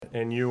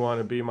and you want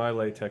to be my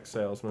latex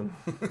salesman.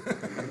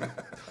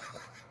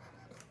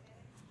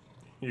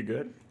 You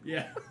good?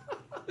 Yeah.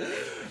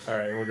 All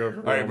right, we'll go for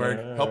All right,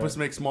 Merc. Help us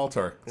make small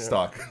talk.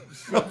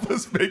 Help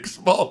us make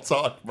small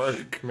talk,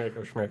 Merc. Make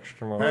us make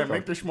small Hey, talk.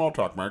 make the small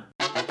talk, Merc.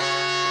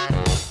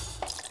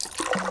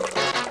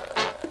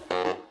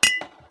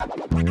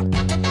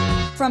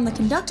 From the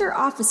Conductor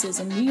offices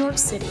in New York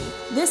City,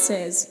 this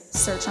is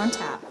Search on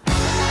Tap.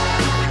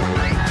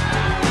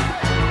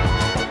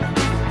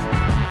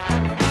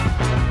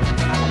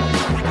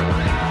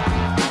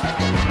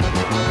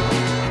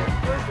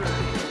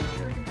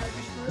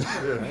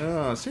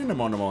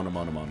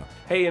 Cinnamon.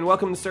 Hey, and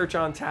welcome to Search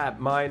on Tap.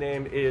 My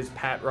name is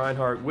Pat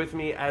Reinhardt. With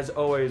me, as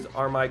always,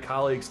 are my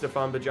colleagues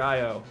Stefan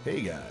Bajayo,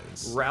 Hey,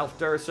 guys. Ralph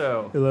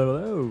Durso,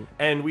 Hello.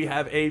 and we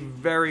have a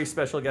very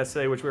special guest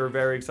today, which we were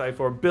very excited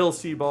for, Bill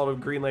Sebald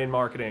of Green Lane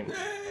Marketing.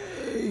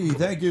 Hey,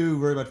 thank you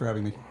very much for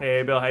having me.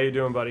 Hey, Bill, how you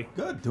doing, buddy?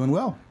 Good, doing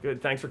well.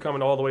 Good. Thanks for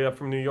coming all the way up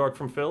from New York,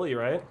 from Philly,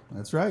 right?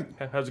 That's right.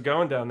 How's it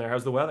going down there?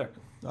 How's the weather?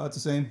 Oh, it's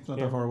the same. It's not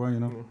that far away, you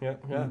know.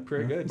 Yeah,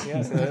 pretty good. Yeah,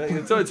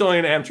 it's only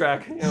an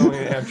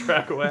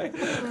Amtrak away.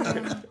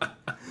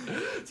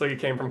 It's like you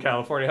came from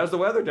California. How's the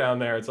weather down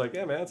there? It's like,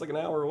 yeah, man, it's like an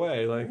hour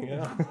away.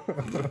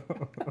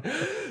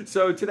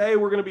 So today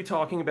we're going to be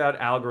talking about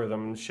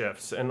algorithm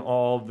shifts and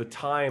all the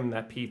time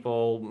that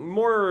people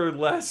more or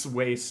less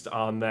waste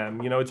on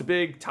them. You know, it's a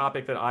big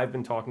topic that I've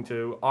been talking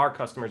to our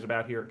customers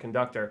about here at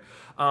Conductor.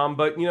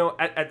 But you know,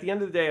 at the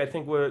end of the day, I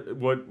think what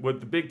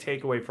the big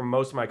takeaway from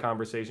most of my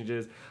conversations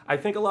is, I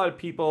think a lot of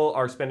people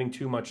are spending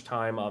too much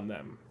time on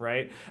them,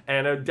 right?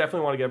 And I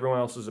definitely want to get everyone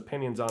else's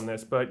opinions on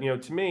this. But you know,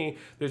 to me,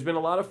 there's been a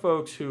lot of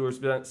folks who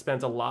have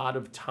spent a lot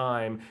of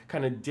time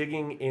kind of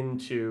digging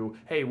into,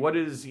 hey, what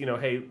is,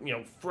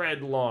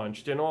 Fred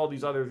launched and all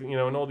these other,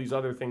 and all these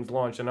other things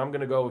launched, and I'm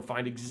going to go and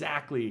find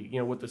exactly,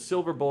 what the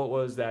silver bullet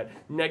was that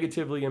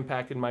negatively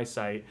impacted my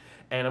site,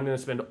 and I'm going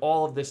to spend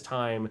all of this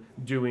time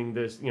doing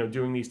this,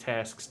 doing these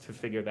tasks to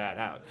figure that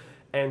out.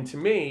 And to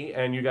me,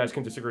 and you guys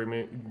can disagree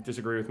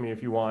with me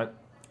if you want,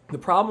 the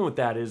problem with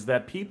that is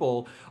that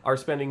people are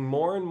spending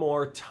more and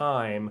more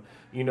time,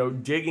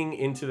 digging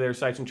into their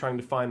sites and trying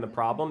to find the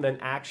problem than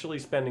actually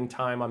spending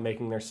time on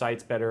making their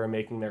sites better and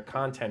making their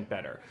content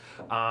better.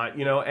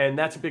 And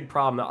that's a big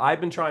problem. Now,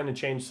 I've been trying to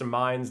change some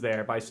minds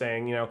there by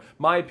saying,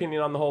 my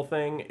opinion on the whole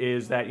thing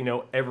is that,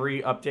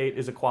 every update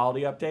is a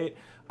quality update.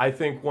 I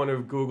think one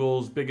of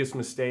Google's biggest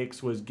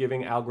mistakes was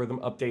giving algorithm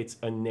updates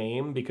a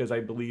name, because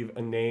I believe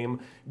a name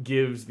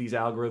gives these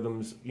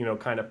algorithms,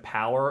 kind of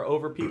power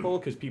over people,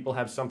 because people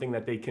have something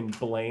that they can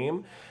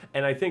blame.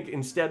 And I think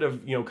instead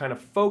of, kind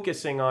of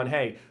focusing on,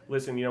 hey,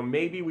 listen,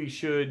 maybe we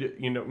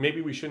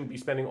shouldn't be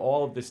spending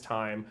all of this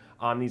time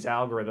on these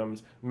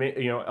algorithms,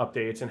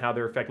 updates and how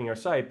they're affecting our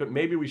site, but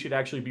maybe we should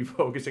actually be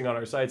focusing on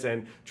our sites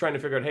and trying to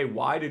figure out, hey,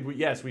 why did we?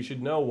 Yes, we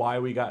should know why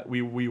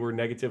we were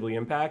negatively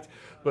impacted,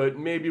 but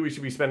maybe we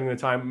should be spending the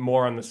time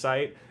more on the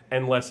site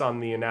and less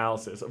on the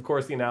analysis. Of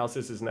course, the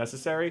analysis is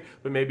necessary,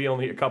 but maybe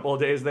only a couple of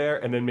days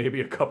there, and then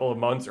maybe a couple of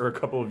months or a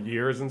couple of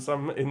years in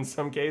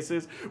some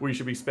cases we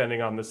should be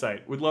spending on the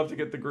site. We'd love to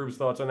get the group's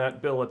thoughts on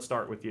that. Bill, let's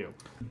start with you.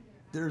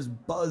 There's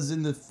buzz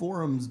in the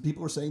forums.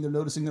 People are saying they're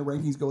noticing their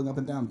rankings going up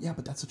and down. Yeah,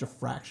 but that's such a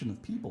fraction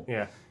of people.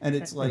 Yeah. And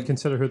it's like... And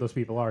consider who those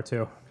people are,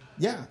 too.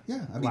 Yeah. I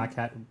mean, Black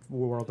Hat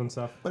world and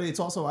stuff. But it's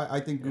also, I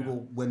think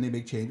Google, when they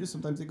make changes,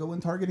 sometimes they go in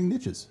targeting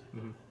niches.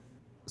 Mm-hmm.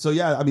 So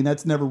yeah, I mean,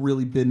 that's never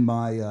really been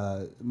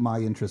my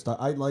interest.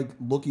 I like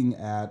looking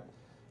at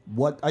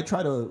what I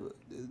try to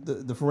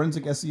the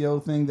forensic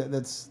SEO thing.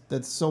 That's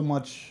so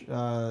much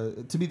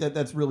to me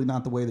that's really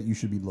not the way that you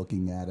should be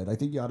looking at it. I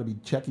think you ought to be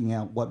checking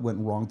out what went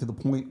wrong to the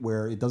point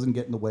where it doesn't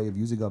get in the way of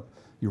using up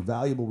your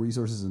valuable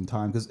resources and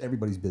time, because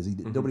everybody's busy.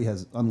 Mm-hmm. Nobody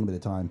has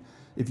unlimited time.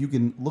 If you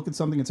can look at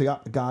something and say,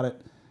 got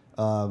it,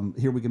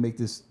 here we can make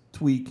this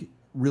tweak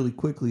really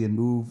quickly and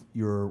move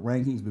your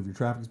rankings, move your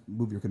traffic,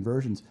 move your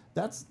conversions.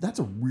 That's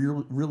a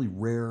really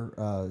rare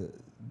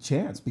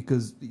chance,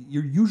 because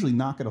you're usually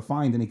not going to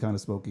find any kind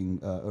of smoking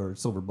or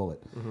silver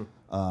bullet.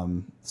 Mm-hmm.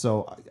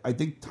 So I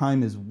think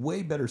time is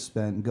way better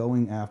spent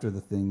going after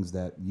the things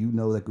that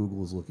that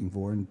Google is looking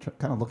for, and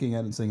kind of looking at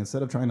it and saying,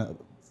 instead of trying to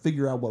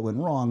figure out what went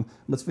wrong,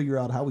 let's figure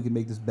out how we can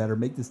make this better,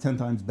 make this 10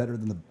 times better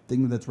than the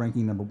thing that's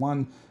ranking number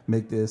one,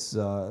 make this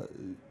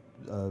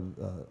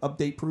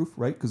update proof,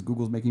 right? Because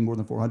Google's making more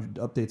than 400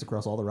 updates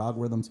across all their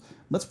algorithms.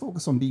 Let's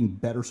focus on being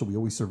better so we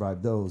always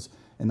survive those,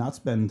 and not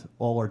spend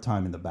all our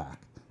time in the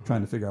back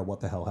trying to figure out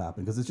what the hell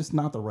happened, because it's just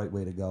not the right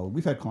way to go.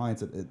 We've had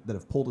clients that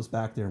have pulled us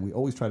back there, and we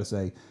always try to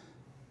say,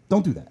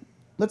 don't do that.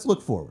 Let's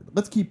look forward.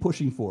 Let's keep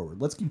pushing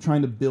forward. Let's keep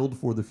trying to build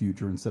for the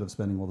future instead of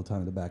spending all the time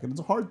in the back. And it's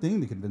a hard thing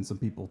to convince some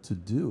people to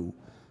do,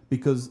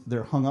 because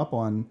they're hung up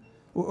on,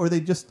 or they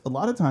just, a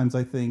lot of times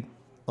I think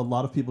a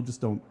lot of people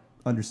just don't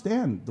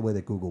understand the way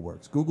that Google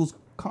works. Google's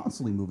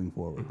constantly moving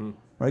forward,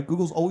 right?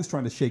 Google's always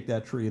trying to shake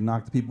that tree and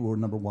knock the people who are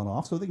number one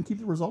off so they can keep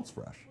the results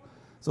fresh.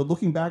 So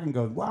looking back and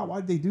going, wow,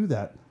 why did they do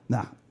that?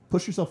 Nah,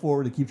 push yourself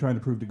forward and keep trying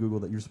to prove to Google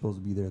that you're supposed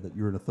to be there, that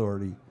you're an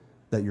authority,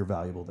 that you're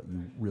valuable, that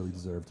you really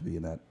deserve to be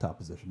in that top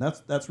position.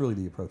 That's really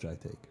the approach I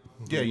take.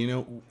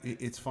 Yeah,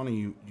 it's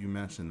funny you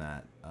mentioned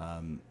that.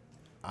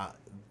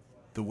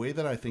 The way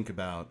that I think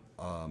about,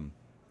 I'm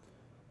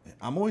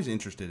always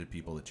interested in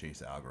people that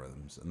chase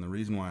algorithms, and the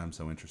reason why I'm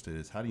so interested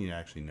is how do you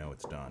actually know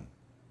it's done,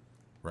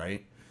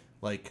 right?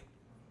 Like,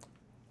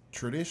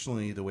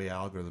 traditionally, the way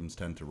algorithms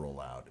tend to roll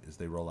out is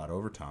they roll out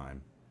over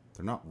time.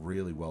 They're not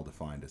really well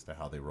defined as to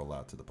how they roll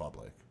out to the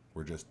public.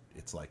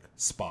 It's like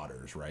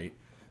spotters, right?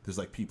 There's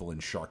like people in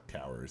shark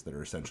towers that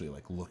are essentially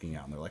like looking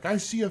out and they're like, I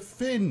see a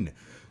fin.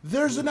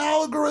 There's an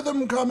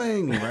algorithm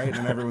coming, right?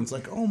 And everyone's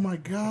like, oh my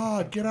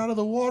God, get out of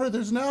the water.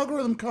 There's an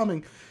algorithm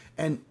coming.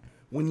 And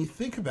when you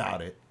think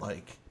about it,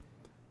 like,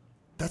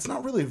 that's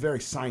not really a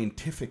very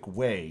scientific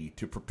way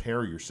to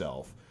prepare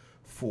yourself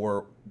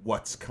for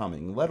what's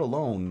coming, let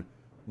alone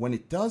when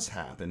it does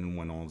happen,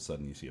 when all of a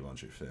sudden you see a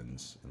bunch of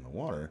fins in the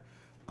water.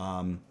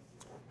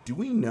 Do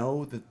we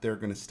know that they're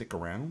going to stick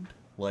around?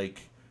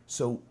 Like,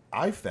 so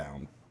I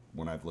found,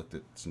 when I've looked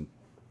at some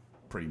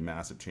pretty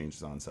massive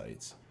changes on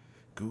sites,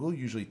 Google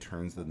usually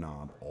turns the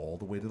knob all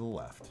the way to the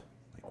left,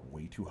 like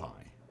way too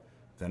high,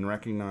 then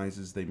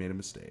recognizes they made a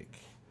mistake,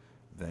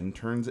 then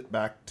turns it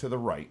back to the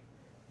right,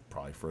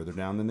 probably further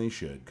down than they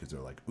should, because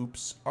they're like,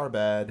 oops, our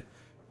bad,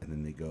 and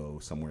then they go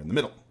somewhere in the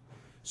middle.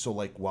 So,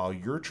 like, while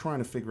you're trying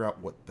to figure out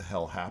what the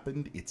hell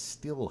happened, it's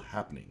still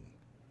happening.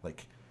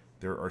 Like,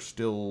 there are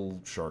still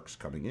sharks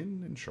coming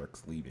in and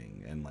sharks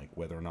leaving, and, like,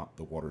 whether or not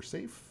the water's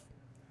safe,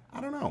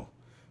 I don't know.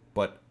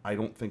 But I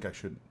don't think I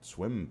should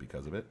swim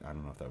because of it. I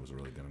don't know if that was a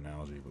really good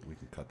analogy, but we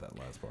can cut that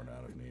last part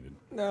out if needed.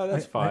 No,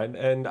 that's fine.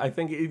 And I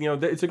think,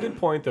 it's a good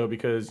point, though,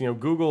 because,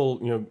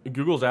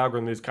 Google's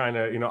algorithm is kind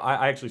of,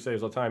 I actually say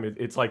this all the time,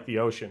 it's like the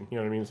ocean, you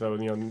know what I mean? So,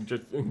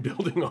 just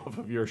building off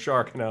of your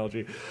shark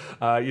analogy,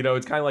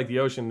 it's kind of like the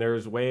ocean.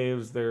 There's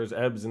waves, there's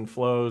ebbs and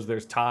flows,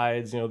 there's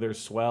tides, there's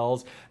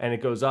swells, and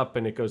it goes up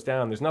and it goes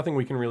down. There's nothing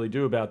we can really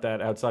do about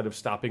that outside of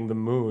stopping the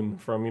moon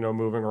from,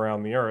 moving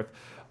around the earth.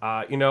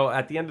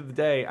 At the end of the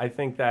day, I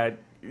think that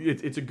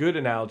it's a good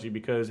analogy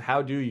because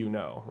how do you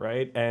know,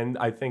 right? And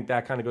I think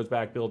that kind of goes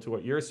back, Bill, to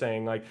what you're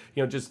saying. Like,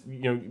 just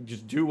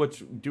do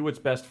what's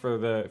best for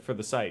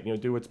the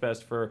site. Do what's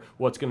best for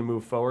what's going to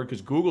move forward,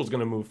 because Google's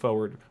going to move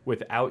forward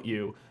without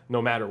you, no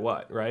matter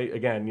what, right?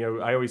 Again,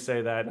 I always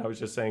say that. And I was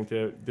just saying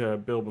to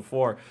Bill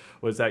before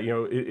was that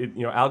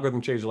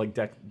algorithm changes are like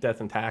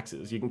death and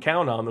taxes. You can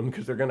count on them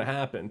because they're going to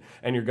happen,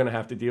 and you're going to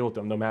have to deal with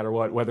them no matter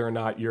what, whether or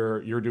not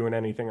you're doing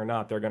anything or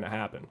not. They're going to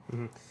happen.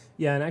 Mm-hmm.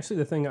 Yeah, and actually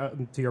the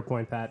thing, to your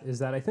point, Pat, is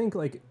that I think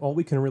like all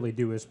we can really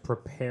do is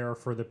prepare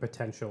for the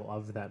potential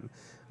of them.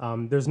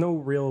 There's no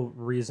real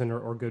reason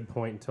or good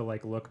point to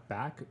like look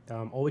back.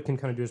 All we can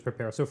kind of do is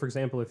prepare. So, for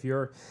example, if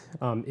you're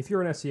an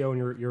SEO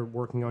and you're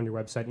working on your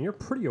website and you're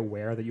pretty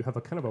aware that you have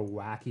a kind of a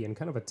wacky and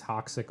kind of a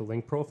toxic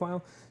link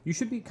profile, you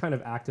should be kind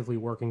of actively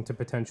working to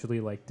potentially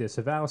like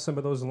disavow some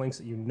of those links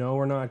that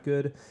are not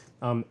good,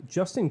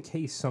 just in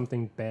case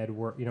something bad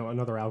were,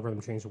 another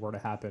algorithm change were to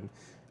happen.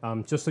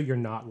 Just so you're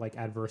not like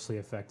adversely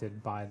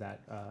affected by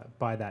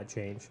that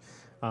change,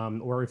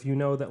 or if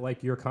that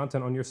like your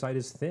content on your site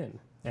is thin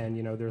and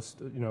there's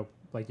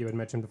like you had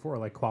mentioned before,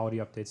 like quality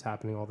updates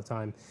happening all the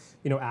time,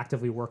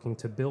 actively working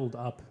to build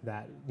up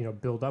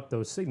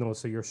those signals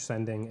so you're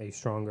sending a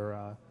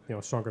stronger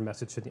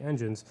message to the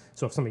engines.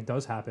 So if something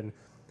does happen,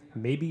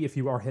 maybe if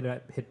you are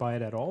hit by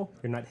it at all,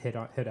 you're not hit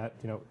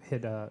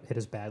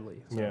as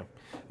badly. So. Yeah,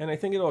 and I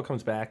think it all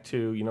comes back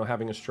to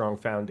having a strong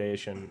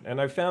foundation. And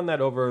I've found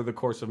that over the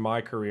course of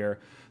my career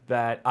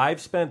that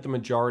I've spent the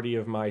majority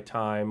of my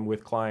time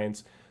with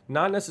clients.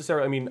 Not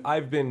necessarily. I mean,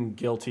 I've been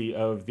guilty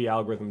of the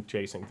algorithm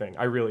chasing thing.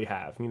 I really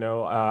have.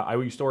 I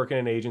used to work in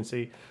an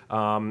agency,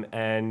 and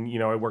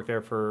I worked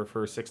there for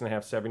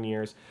 6.5, 7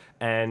 years.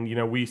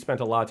 And we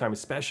spent a lot of time,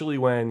 especially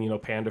when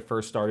Panda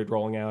first started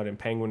rolling out and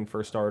Penguin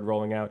first started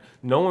rolling out.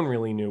 No one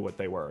really knew what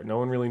they were. No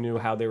one really knew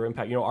how they were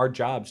impacting. Our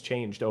jobs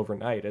changed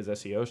overnight as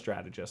SEO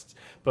strategists.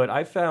 But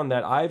I found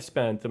that I've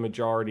spent the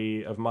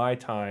majority of my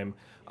time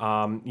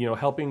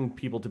helping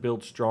people to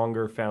build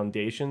stronger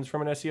foundations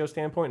from an SEO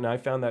standpoint. And I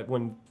found that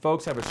when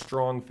folks have a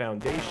strong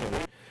foundation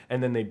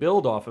and then they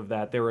build off of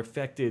that, they're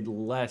affected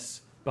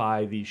less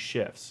by these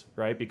shifts,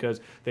 right? Because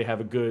they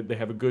have a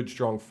good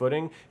strong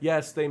footing.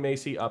 Yes, they may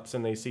see ups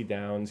and they see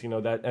downs.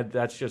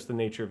 That's just the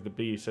nature of the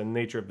beast and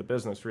nature of the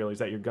business. Really, is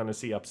that you're going to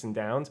see ups and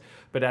downs.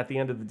 But at the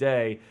end of the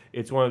day,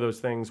 it's one of those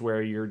things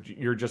where you're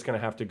just going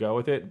to have to go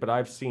with it. But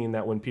I've seen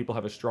that when people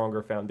have a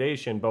stronger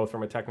foundation, both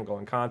from a technical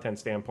and content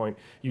standpoint,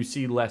 you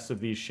see less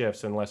of these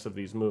shifts and less of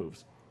these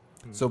moves.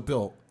 So,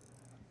 Bill,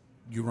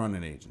 you run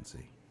an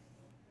agency.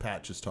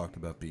 Pat just talked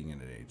about being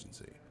in an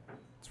agency.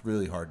 It's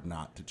really hard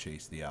not to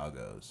chase the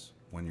algos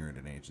when you're in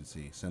an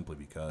agency simply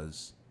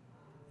because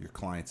your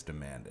clients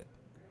demand it.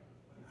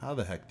 How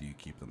the heck do you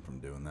keep them from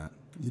doing that?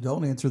 You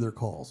don't answer their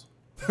calls.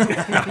 I've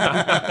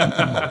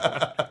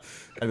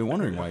been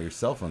wondering why your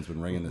cell phone's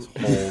been ringing this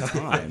whole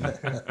time.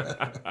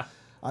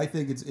 I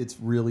think it's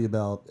really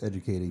about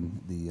educating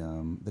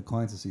the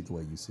clients to see it the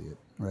way you see it,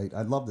 right?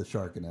 I love the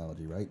shark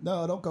analogy, right?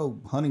 No, don't go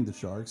hunting the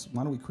sharks.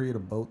 Why don't we create a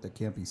boat that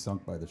can't be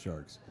sunk by the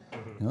sharks?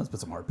 Let's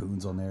put some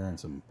harpoons on there and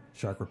some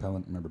shark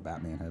repellent. Remember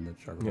Batman had that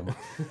shark repellent?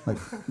 Like,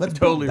 let's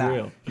Totally build that.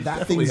 real. That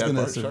Definitely thing's had gonna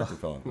part shark survive.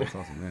 repellent. That's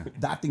awesome. Yeah.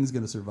 That thing's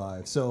gonna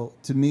survive. So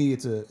to me,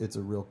 it's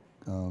a real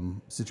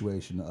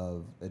situation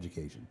of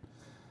education.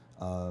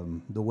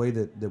 The way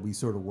that we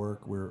sort of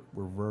work, we're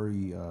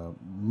very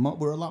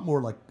we're a lot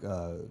more like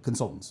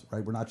consultants,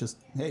 right? We're not just,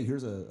 hey,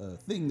 here's a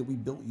thing that we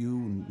built you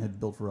and had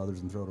built for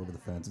others and throw it over the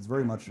fence. It's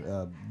very much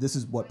this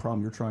is what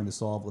problem you're trying to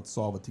solve. Let's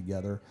solve it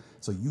together.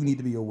 So you need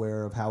to be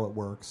aware of how it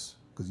works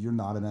because you're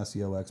not an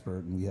SEO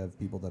expert, and we have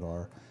people that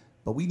are.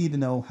 But we need to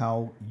know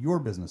how your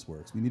business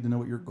works. We need to know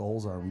what your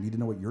goals are. We need to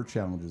know what your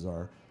challenges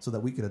are so that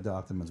we can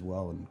adopt them as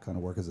well and kind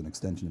of work as an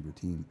extension of your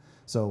team.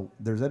 So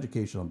there's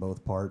education on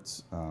both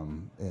parts,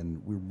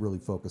 and we're really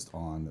focused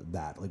on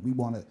that. Like we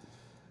want to.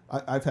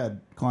 I've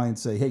had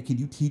clients say, "Hey, can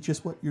you teach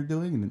us what you're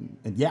doing?"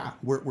 And yeah,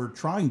 we're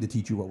trying to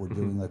teach you what we're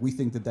doing. Like we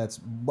think that that's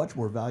much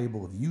more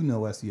valuable if you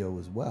know SEO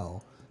as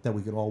well. That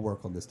we could all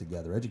work on this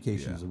together.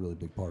 Education is a really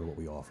big part of what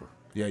we offer.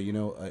 Yeah,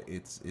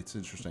 it's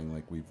interesting.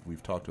 Like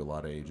we've talked to a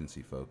lot of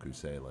agency folk who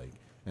say like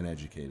an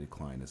educated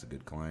client is a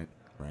good client,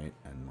 right?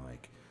 And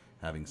like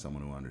having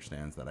someone who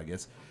understands that. I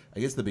guess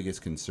the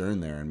biggest concern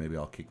there, and maybe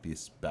I'll kick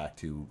this back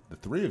to the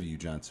three of you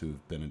gents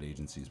who've been at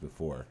agencies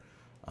before.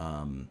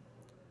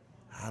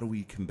 How do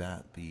we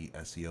combat the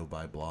SEO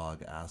by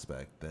blog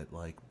aspect? That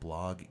like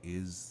blog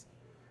is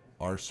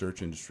our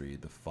search industry,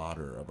 the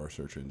fodder of our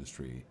search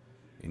industry,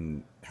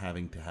 in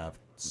having to have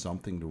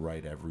something to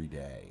write every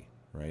day.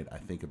 Right, I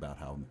think about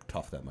how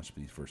tough that must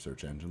be for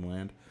search engine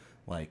land.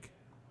 Like,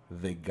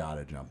 they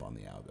gotta jump on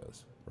the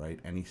algos, right?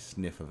 Any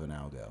sniff of an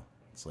algo,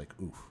 it's like,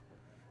 oof,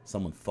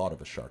 someone thought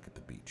of a shark at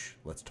the beach.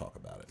 Let's talk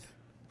about it.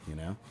 You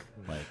know,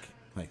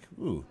 like,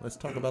 ooh, let's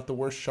talk about the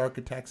worst shark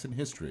attacks in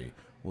history.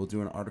 We'll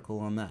do an article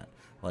on that.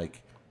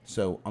 Like,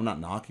 so I'm not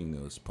knocking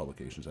those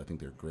publications. I think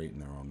they're great in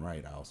their own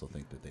right. I also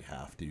think that they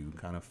have to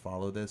kind of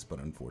follow this, but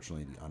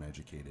unfortunately, the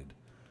uneducated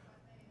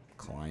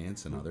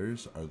clients and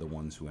others are the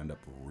ones who end up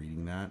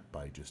reading that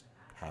by just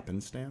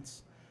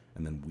happenstance,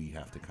 and then we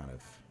have to kind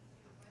of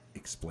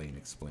explain.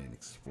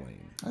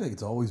 I think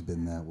it's always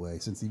been that way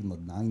since even the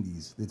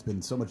 90s. It's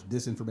been so much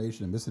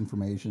disinformation and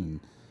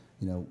misinformation,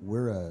 and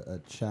we're a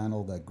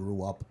channel that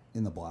grew up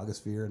in the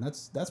blogosphere, and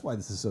that's why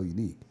this is so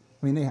unique.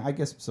 I mean, I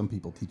guess some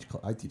people teach.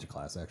 I teach a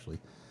class actually.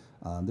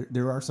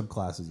 There are some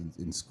classes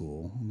in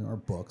school. There are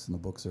books, and the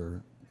books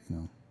are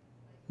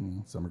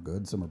some are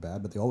good, some are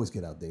bad, but they always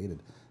get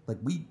outdated. Like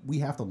we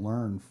have to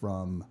learn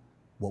from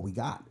what we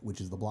got,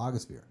 which is the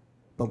blogosphere.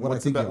 But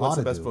what's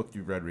the best book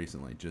you've read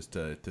recently? Just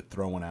to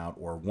throw one out,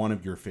 or one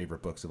of your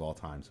favorite books of all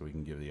time, so we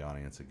can give the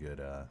audience a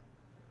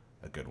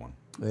good one.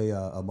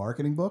 A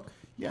marketing book?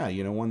 Yeah,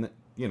 one that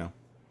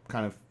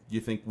kind of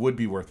you think would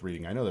be worth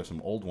reading. I know there's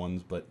some old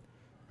ones, but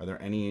are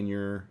there any in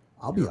your?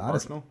 I'll be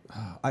honest. Arsenal?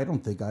 I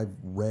don't think I've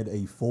read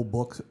a full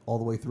book all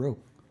the way through.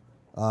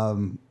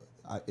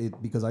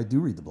 Because I do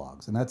read the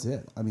blogs, and that's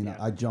it. I mean,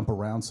 I jump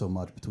around so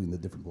much between the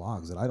different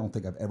blogs that I don't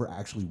think I've ever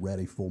actually read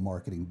a full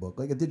marketing book,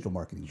 like a digital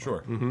marketing book,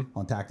 Sure.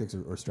 on tactics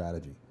or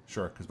strategy.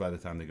 Sure, because by the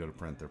time they go to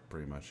print, they're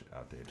pretty much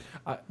outdated.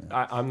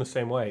 I'm the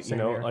same way. Same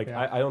here, here, like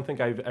yeah. I don't think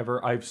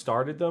I've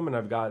started them and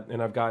I've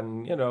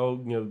gotten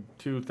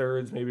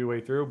 2/3 maybe way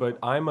through. But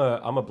I'm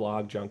a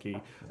blog junkie.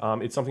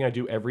 It's something I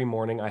do every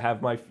morning. I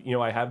have I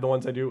have the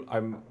ones I do.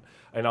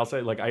 And I'll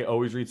say, like, I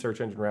always read Search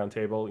Engine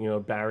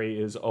Roundtable.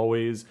 Barry is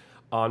always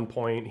on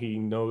point. He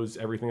knows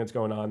everything that's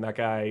going on. That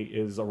guy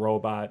is a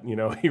robot.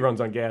 He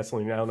runs on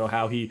gasoline. I don't know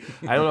how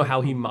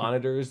he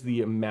monitors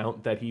the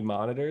amount that he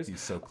monitors. He's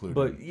so clued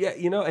But in.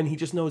 yeah, and he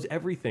just knows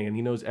everything and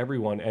he knows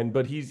everyone.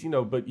 But he's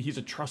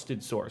a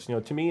trusted source.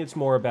 To me, it's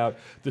more about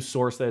the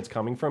source that it's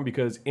coming from,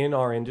 because in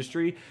our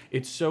industry,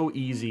 it's so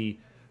easy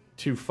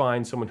to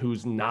find someone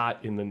who's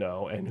not in the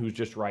know and who's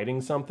just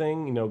writing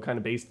something, kind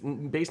of based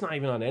not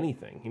even on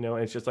anything, and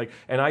it's just like,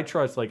 and I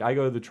trust, like, I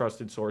go to the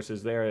trusted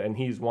sources there, and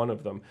he's one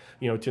of them,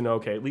 to know,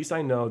 okay, at least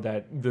I know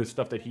that the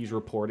stuff that he's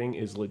reporting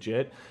is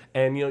legit.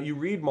 And, you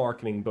read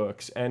marketing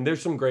books, and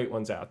there's some great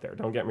ones out there.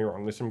 Don't get me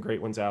wrong. There's some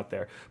great ones out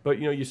there, but,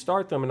 you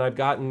start them, and I've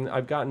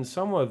gotten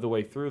somewhat of the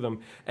way through them,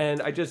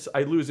 and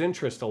I lose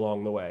interest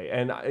along the way.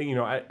 And,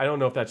 I don't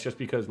know if that's just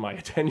because my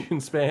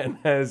attention span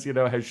has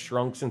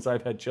shrunk since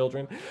I've had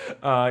children.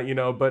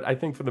 But I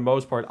think for the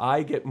most part,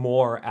 I get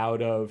more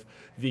out of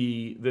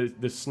the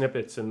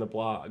snippets in the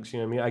blogs.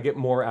 I get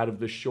more out of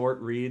the short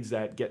reads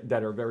that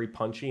are very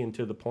punchy and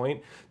to the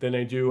point than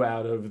I do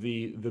out of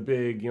the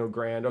big,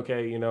 grand,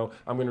 okay, I'm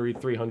going to read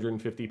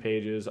 350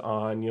 pages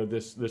on,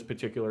 this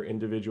particular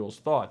individual's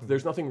thoughts.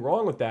 There's nothing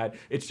wrong with that.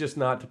 It's just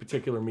not the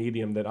particular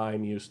medium that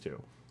I'm used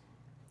to.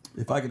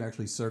 If I can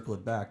actually circle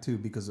it back too,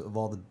 because of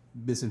all the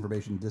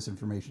misinformation,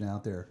 disinformation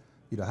out there,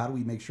 how do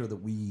we make sure that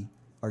we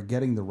are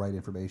getting the right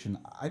information?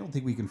 I don't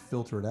think we can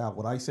filter it out.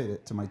 What I say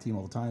to my team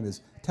all the time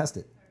is test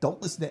it.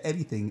 Don't listen to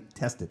anything.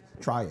 Test it.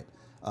 Try it.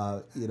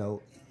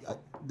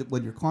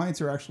 when your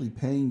clients are actually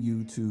paying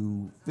you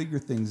to figure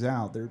things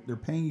out, they're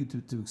paying you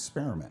to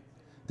experiment.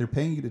 They're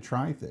paying you to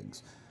try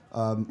things.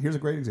 Here's a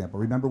great example.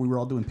 Remember, we were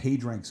all doing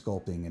page rank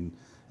sculpting,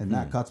 and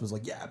Matt Cutts was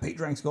like, "Yeah, page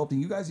rank sculpting.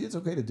 You guys, it's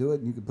okay to do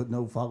it, and you can put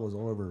no follows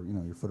all over,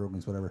 your footer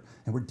links, whatever."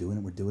 And we're doing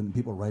it. And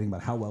people are writing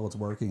about how well it's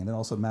working. And then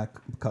all of a sudden, Matt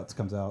Cutts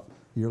comes out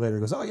a year later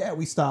and goes, "Oh yeah,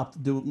 we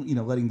stopped doing,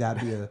 letting that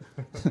be a."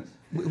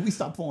 We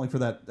stopped falling for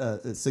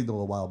that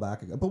signal a while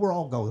back ago. But we're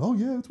all going, "Oh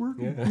yeah, it's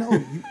working." Yeah.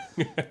 No,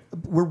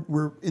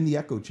 we're in the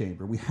echo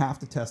chamber. We have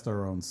to test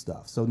our own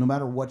stuff. So no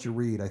matter what you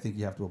read, I think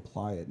you have to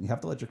apply it, and you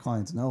have to let your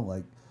clients know,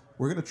 like,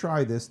 we're going to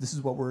try this. This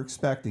is what we're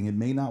expecting. It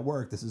may not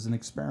work. This is an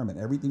experiment.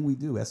 Everything we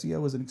do,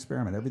 SEO is an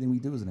experiment. Everything we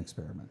do is an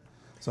experiment.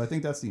 So I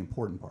think that's the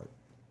important part.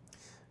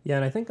 Yeah,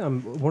 and I think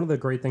one of the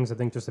great things I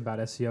think just about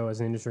SEO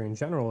as an industry in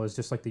general is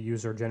just like the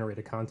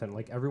user-generated content.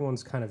 Like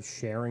everyone's kind of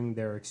sharing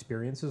their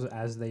experiences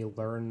as they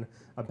learn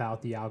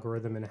about the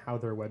algorithm and how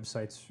their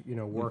websites,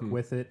 work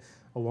with it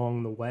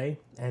along the way.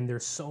 And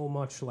there's so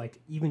much like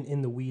even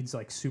in the weeds,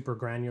 like super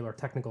granular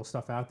technical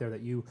stuff out there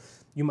that you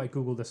might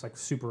Google this like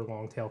super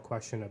long tail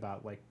question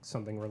about like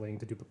something relating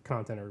to duplicate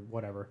content or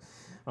whatever,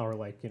 or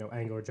like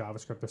Angular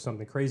JavaScript or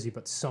something crazy,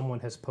 but someone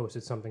has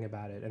posted something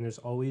about it, and there's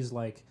always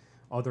like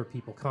other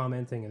people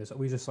commenting, and there's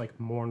always just like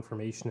more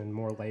information and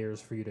more layers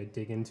for you to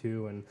dig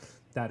into. And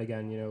that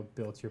again,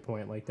 Bill, to your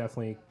point, like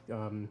definitely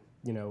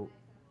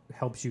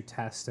helps you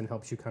test and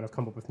helps you kind of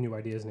come up with new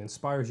ideas and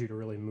inspires you to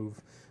really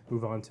move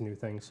on to new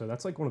things. So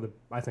that's like one of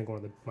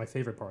my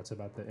favorite parts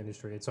about the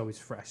industry. It's always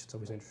fresh. It's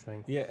always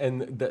interesting. Yeah,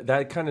 and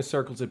that kind of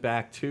circles it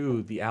back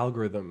to the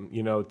algorithm,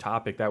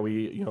 topic that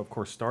we, of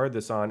course, started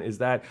this on, is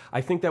that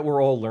I think that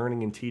we're all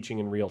learning and teaching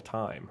in real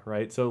time,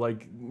 right? So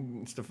like,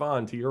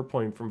 Stefan, to your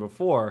point from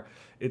before,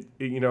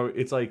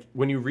 it's like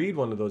when you read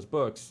one of those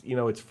books,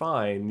 it's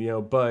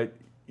fine, but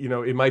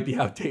it might be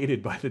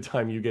outdated by the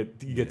time you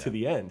get to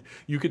the end.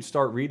 You could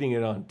start reading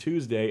it on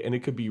Tuesday and it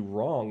could be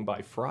wrong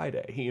by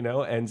Friday,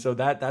 and so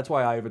that's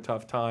why I have a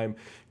tough time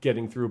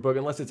getting through a book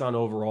unless it's on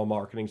overall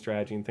marketing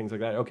strategy and things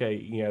like that. Okay,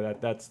 yeah,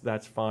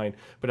 that's fine.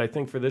 But I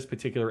think for this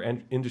particular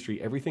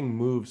industry, everything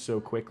moves so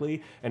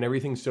quickly and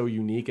everything's so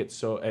unique at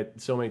so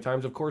many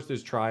times. Of course,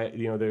 there's tried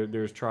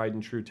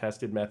and true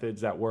tested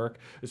methods that work,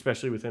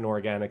 especially within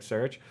organic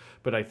search.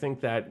 But I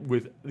think that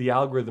with the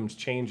algorithms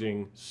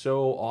changing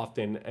so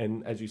often,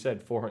 and as you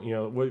said,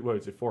 400, what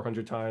is it,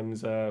 400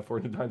 times a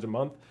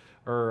month,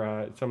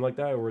 or something like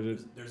that, or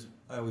is it?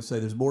 I always say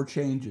there's more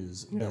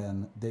changes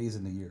than days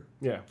in the year.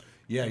 Yeah.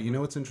 Yeah, you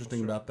know what's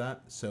interesting about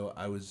that? So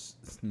I was,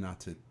 not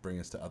to bring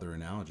us to other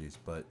analogies,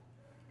 but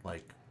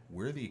like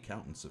we're the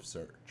accountants of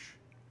search.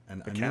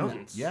 And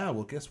accountants? Yeah,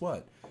 well, guess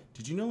what?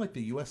 Did you know like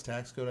the U.S.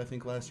 tax code, I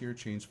think last year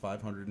changed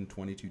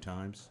 522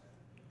 times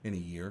in a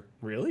year?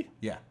 Really?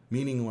 Yeah,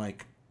 meaning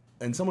like,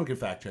 and someone could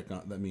fact check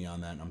me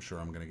on that, and I'm sure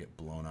I'm going to get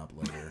blown up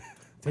later.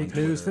 Fake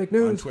news.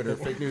 On Twitter,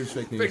 fake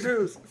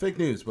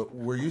news. But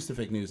we're used to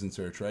fake news in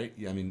search, right?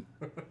 Yeah, I mean,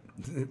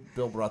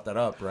 Bill brought that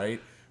up,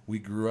 right? We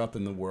grew up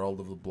in the world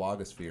of the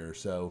blogosphere,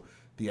 so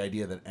the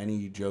idea that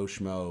any Joe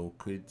Schmo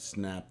could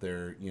snap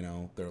their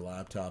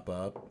laptop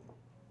up,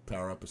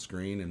 power up a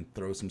screen, and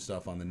throw some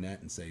stuff on the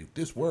net and say,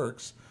 this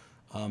works,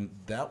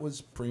 that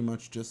was pretty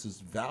much just as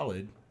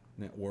valid,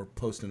 or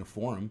post in a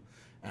forum,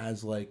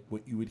 as like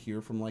what you would hear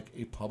from like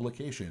a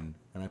publication,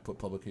 and I put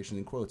publication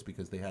in quotes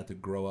because they had to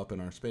grow up in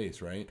our space,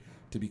 right,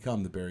 to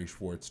become the Barry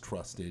Schwartz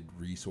trusted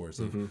resource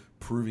of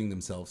proving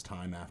themselves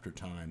time after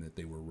time that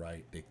they were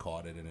right, they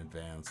caught it in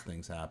advance,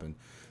 things happen.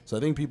 So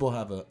I think people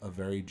have a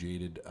very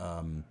jaded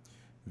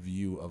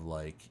view of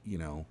like,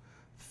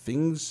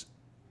 things.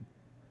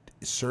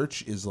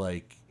 Search is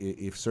like,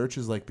 if search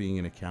is like being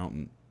an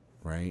accountant,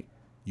 right,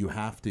 you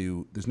have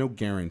to, there's no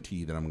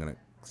guarantee that I'm going to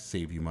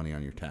save you money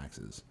on your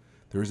taxes.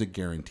 There is a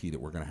guarantee that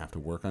we're going to have to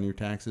work on your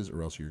taxes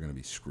or else you're going to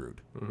be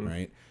screwed,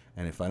 right?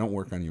 And if I don't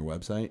work on your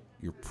website,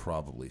 you're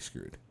probably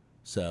screwed.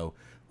 So,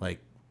 like,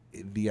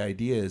 the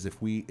idea is if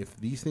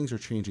these things are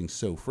changing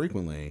so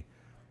frequently,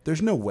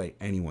 there's no way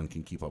anyone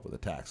can keep up with the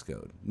tax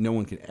code. No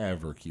one can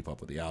ever keep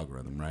up with the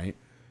algorithm, right?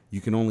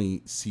 You can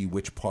only see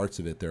which parts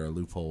of it there are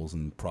loopholes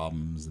and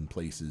problems and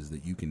places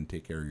that you can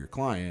take care of your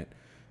client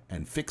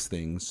and fix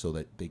things so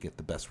that they get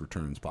the best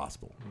returns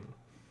possible.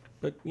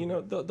 But,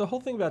 the whole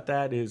thing about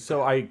that is,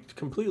 so I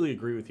completely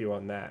agree with you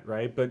on that,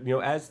 right? But,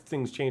 as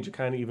things change, it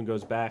kind of even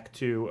goes back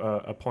to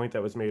a point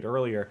that was made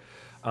earlier,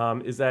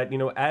 is that,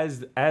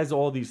 as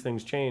all these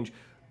things change,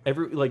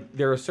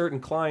 there are certain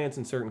clients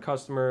and certain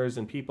customers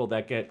and people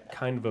that get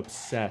kind of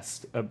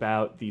obsessed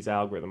about these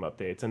algorithm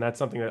updates. And that's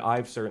something that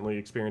I've certainly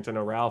experienced. I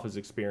know Ralph has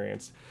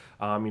experienced,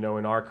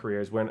 in our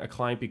careers, when a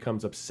client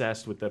becomes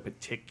obsessed with a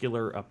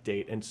particular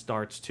update and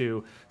starts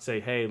to say,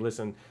 hey,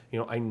 listen,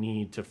 I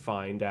need to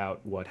find out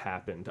what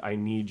happened. I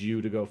need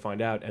you to go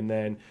find out. And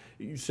then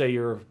you say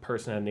you're a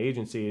person at an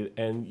agency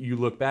and you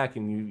look back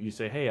and you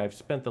say, hey, I've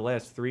spent the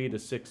last 3 to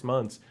 6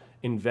 months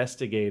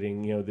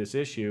investigating, this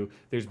issue,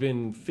 there's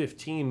been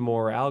 15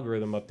 more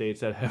algorithm updates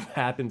that have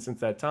happened since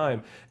that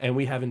time, and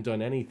we haven't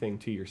done anything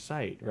to your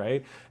site,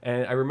 right?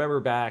 And I remember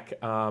back,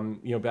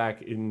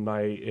 back in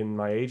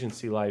my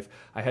agency life,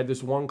 I had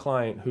this one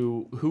client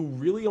who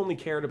really only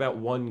cared about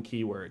one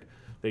keyword.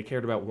 They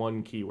cared about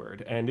one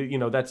keyword, and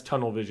that's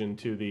tunnel vision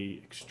to the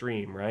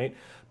extreme, right?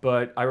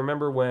 But I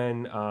remember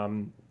when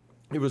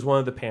it was one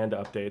of the Panda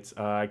updates.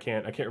 I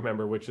can't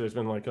remember which. There's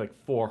been like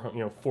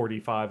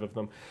 45 of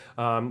them.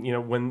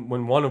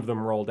 When one of them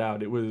rolled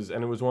out, it was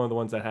one of the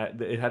ones that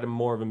had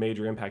more of a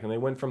major impact, and they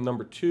went from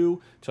number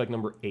 2 to like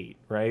number 8,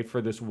 right,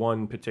 for this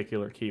one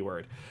particular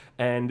keyword.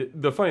 And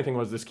the funny thing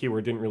was, this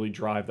keyword didn't really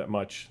drive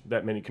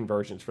that many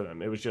conversions for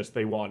them. It was just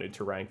they wanted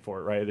to rank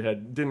for it, right?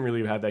 It didn't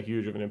really have that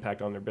huge of an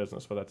impact on their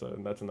business, but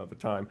that's another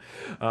time.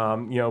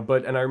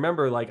 And I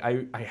remember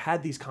I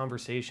had these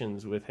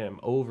conversations with him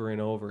over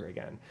and over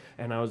again.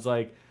 And I was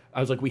like,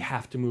 we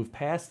have to move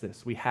past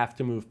this. We have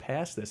to move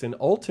past this. And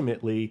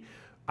ultimately,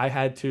 I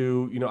had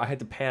to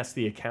pass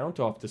the account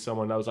off to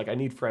someone. I was like, I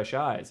need fresh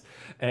eyes.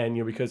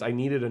 And, because I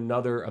needed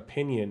another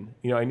opinion.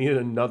 I needed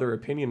another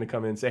opinion to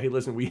come in and say, hey,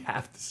 listen, we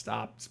have to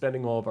stop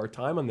spending all of our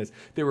time on this.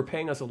 They were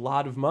paying us a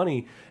lot of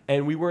money,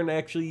 and we weren't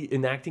actually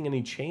enacting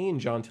any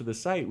change onto the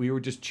site. We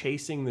were just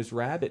chasing this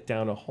rabbit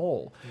down a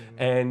hole.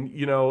 Mm-hmm. And,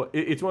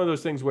 it's one of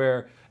those things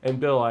where, and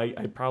Bill, I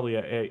probably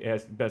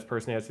asked the best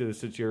person to ask you this,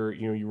 since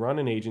you run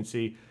an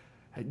agency.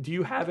 Do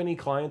you have any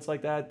clients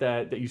like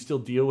that you still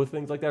deal with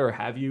things like that, or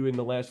have you in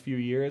the last few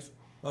years?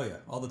 Oh yeah,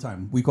 all the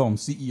time. We call them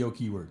CEO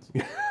keywords.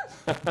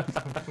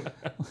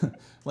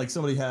 Like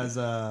somebody has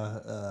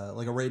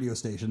like a radio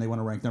station, they want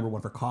to rank number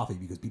 1 for coffee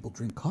because people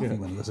drink coffee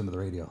when they listen to the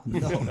radio.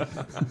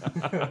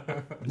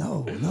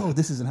 No,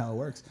 this isn't how it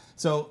works.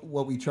 So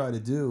what we try to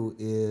do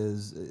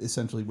is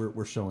essentially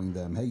we're showing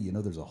them, hey,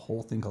 there's a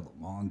whole thing called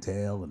the long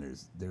tail, and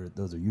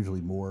those are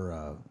usually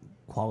more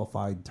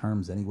qualified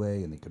terms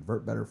anyway, and they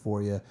convert better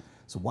for you.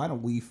 So why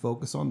don't we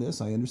focus on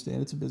this? I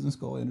understand it's a business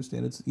goal. I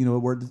understand it's a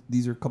word.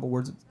 These are a couple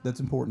words that's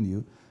important to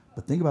you,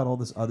 but think about all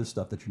this other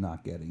stuff that you're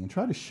not getting, and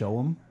try to show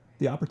them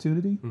the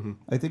opportunity. Mm-hmm.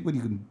 I think when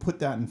you can put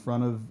that in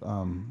front of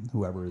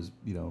whoever is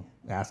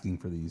asking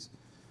for these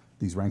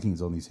rankings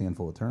on these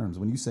handful of terms,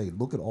 when you say,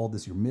 look at all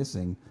this you're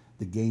missing,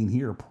 the gain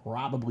here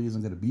probably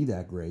isn't going to be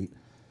that great,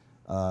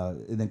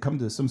 and then come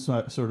to some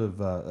sort of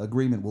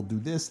agreement. We'll do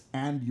this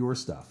and your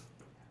stuff.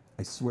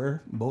 I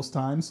swear, most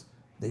times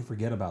they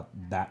forget about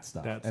that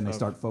stuff, they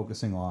start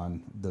focusing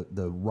on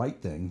the right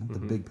thing, the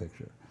big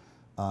picture.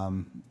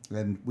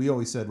 And we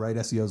always said, right,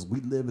 SEOs,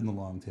 we live in the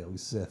long tail. We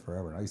say it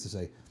forever. And I used to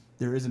say,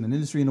 there isn't an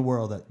industry in the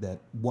world that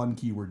one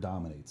keyword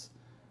dominates.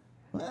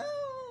 Well,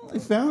 I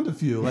found a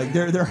few. Like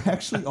there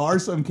actually are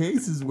some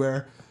cases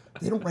where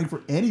they don't rank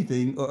for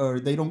anything, or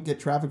they don't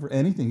get traffic for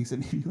anything. He said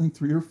maybe like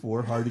 3 or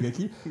 4 hard to get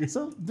keywords.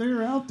 So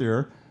they're out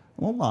there.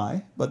 I won't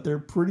lie, but they're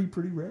pretty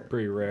rare.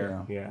 Pretty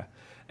rare, yeah.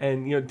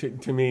 And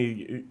to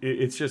me,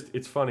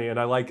 it's funny, and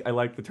I like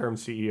the term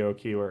CEO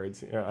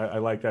keywords. I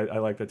like that. I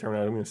like the term.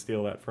 I'm going to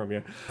steal that from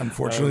you.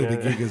 Unfortunately, the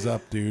gig is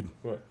up, dude.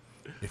 What?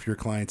 If your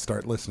clients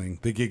start listening,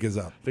 the gig is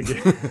up.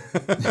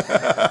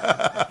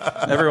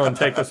 Everyone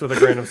take this with a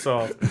grain of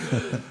salt.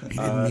 He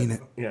didn't mean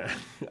it. Yeah.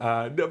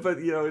 No, but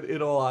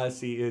in all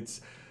honesty,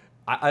 it's.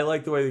 I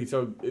like the way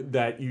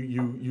that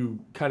you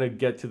kind of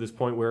get to this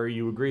point where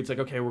you agree. It's like,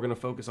 okay, we're going to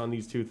focus on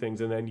these 2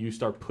 things, and then you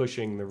start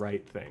pushing the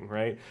right thing,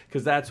 right?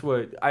 Because that's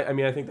what I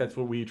think that's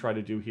what we try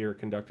to do here at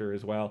Conductor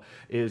as well.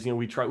 Is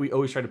we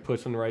always try to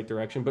push in the right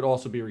direction, but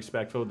also be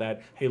respectful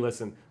that, hey,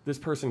 listen, this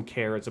person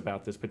cares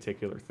about this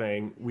particular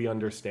thing. We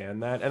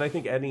understand that, and I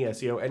think any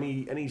SEO,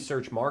 any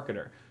search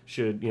marketer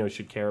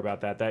should care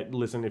about that. That,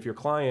 listen, if your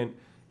client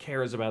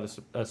cares about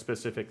a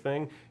specific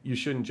thing, you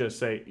shouldn't just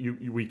say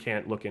we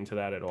can't look into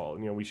that at all.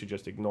 We should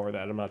just ignore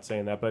that. I'm not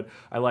saying that, but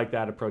I like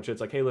that approach. It's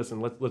like, hey, listen,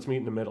 let's meet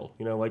in the middle.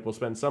 We'll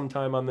spend some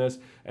time on this,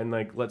 and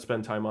let's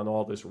spend time on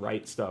all this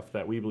right stuff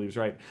that we believe is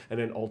right. And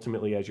then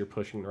ultimately, as you're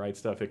pushing the right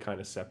stuff, it kind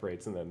of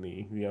separates, and then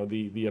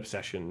the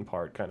obsession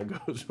part kind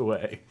of goes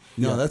away.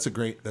 No, that's a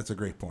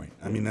great point.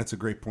 I mean, that's a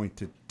great point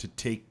to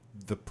take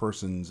the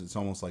person's. It's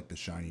almost like the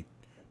shiny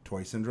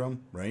toy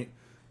syndrome, right?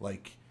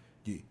 Like,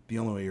 the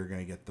only way you're going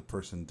to get the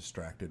person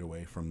distracted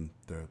away from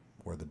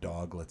the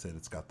dog, let's say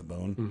that's got the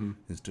bone,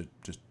 is to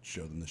just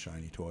show them the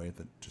shiny toy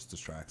that just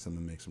distracts them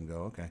and makes them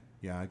go, okay,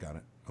 yeah, I got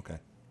it. Okay,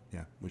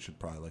 yeah, we should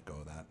probably let go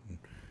of that. And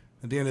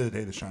at the end of the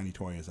day, the shiny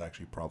toy is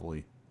actually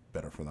probably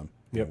better for them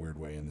in a weird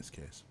way in this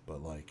case.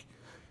 But like,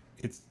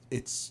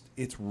 it's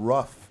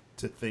rough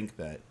to think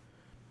that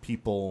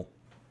people.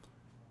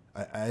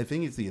 I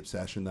think it's the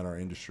obsession that our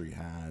industry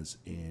has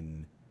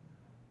in.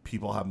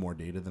 People have more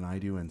data than I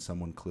do, and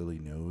someone clearly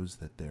knows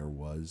that there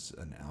was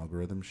an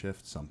algorithm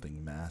shift.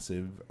 Something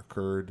massive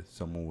occurred.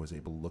 Someone was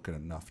able to look at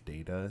enough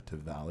data to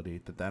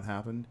validate that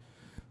happened,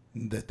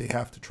 that they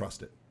have to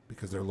trust it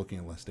because they're looking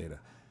at less data.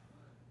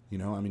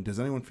 I mean,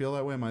 does anyone feel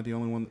that way? Am I the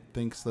only one that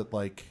thinks that,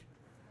 like,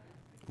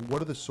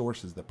 what are the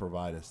sources that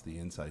provide us the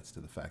insights to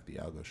the fact the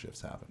algo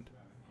shifts happened?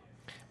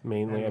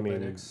 mainly.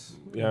 Analytics,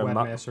 yeah,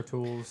 webmaster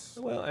tools.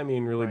 Well, I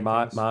mean, really,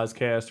 rankings.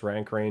 Mozcast,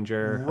 Rank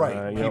Ranger,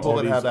 Right. you know, People all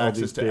that these- have all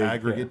access these to big-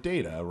 aggregate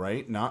data,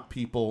 right? Not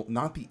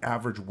the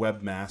average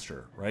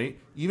webmaster, right?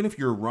 Even if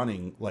you're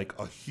running like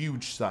a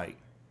huge site,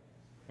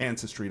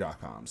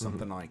 Ancestry.com,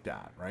 something like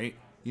that, right?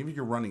 Even if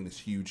you're running this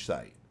huge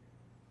site,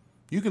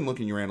 you can look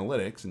in your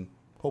analytics and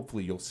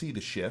hopefully you'll see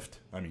the shift.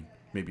 I mean,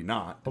 maybe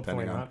not,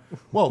 depending Hopefully on. not.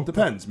 Well, it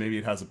depends. Maybe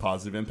it has a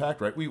positive impact,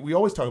 right? We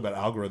always talk about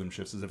algorithm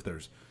shifts as if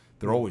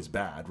they're always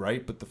bad,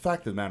 right? But the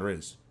fact of the matter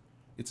is,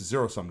 it's a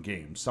zero-sum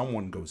game.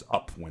 Someone goes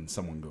up when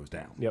someone goes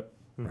down. Yep.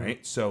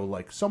 Right? So,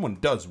 like, someone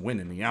does win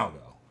in the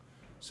algo.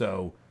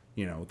 So,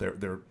 you know,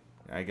 they're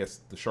I guess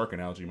the shark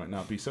analogy might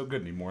not be so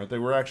good anymore. They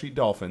were actually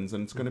dolphins,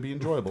 and it's going to be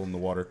enjoyable in the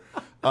water.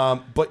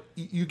 But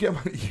you get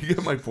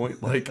my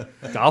point. Like,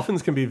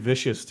 Dolphins can be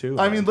vicious too.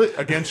 I man. mean,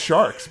 against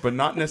sharks, but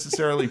not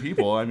necessarily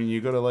people. I mean,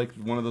 you go to like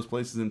one of those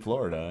places in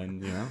Florida,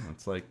 and you know,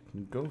 it's like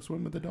go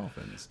swim with the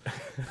dolphins.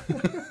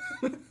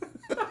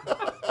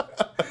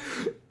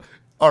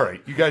 All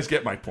right, you guys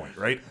get my point,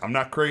 right? I'm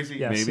not crazy.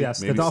 Yes, maybe,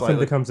 yes. maybe The dolphin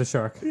slightly. becomes a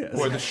shark.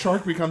 Or the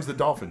shark becomes the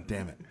dolphin.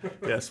 Damn it!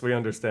 yes, we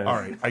understand. All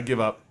right, I give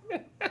up.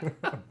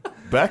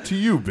 Back to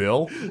you,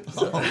 Bill. Hand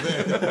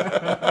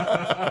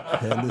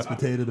this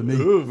potato to me.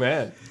 Ooh,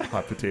 man.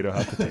 Hot potato,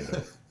 hot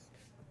potato.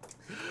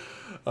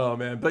 Oh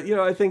man, but you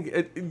know, I think,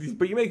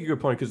 but you make a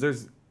good point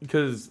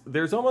because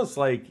there's almost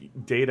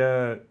like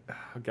data.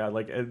 Oh God,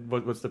 like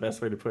what's the best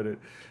way to put it?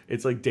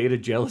 It's like data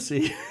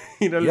jealousy.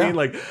 You know what I Yeah. mean?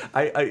 Like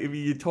I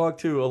mean, you talk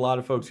to a lot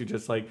of folks who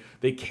just like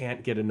they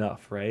can't get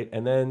enough, right?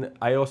 And then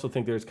I also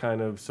think there's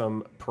kind of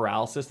some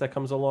paralysis that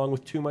comes along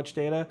with too much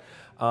data.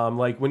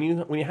 Like when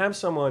you have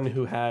someone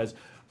who has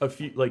a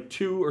few, like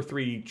 2 or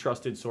 3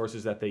 trusted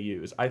sources that they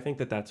use, I think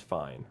that that's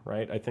fine,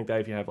 right? I think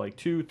that if you have like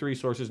 2, 3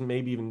 sources,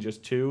 maybe even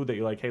just 2, that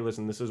you're like, hey,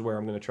 listen, this is where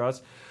I'm going to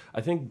trust.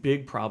 I think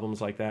big problems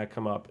like that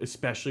come up,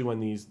 especially when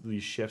these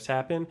shifts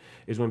happen,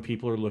 is when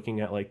people are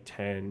looking at like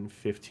 10,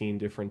 15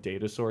 different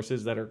data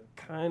sources that are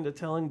kind of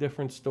telling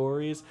different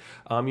stories.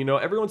 You know,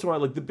 every once in a while,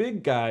 like the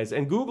big guys,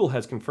 and Google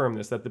has confirmed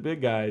this, that the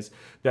big guys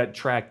that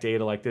track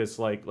data like this,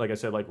 like I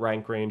said, like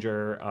Rank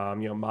Ranger,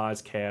 you know,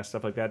 Mozcast,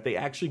 stuff like that, they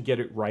actually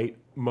get it right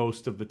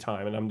most of the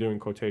time, and I'm doing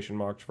quotation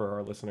marks for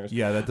our listeners.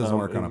 Yeah, that doesn't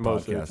work on a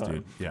most of the podcast, time.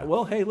 dude. Yeah.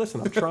 Well, hey,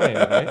 listen, I'm trying,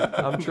 right?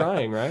 I'm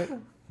trying, right?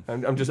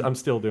 I'm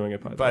still doing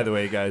it. By the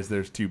way, guys,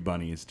 there's 2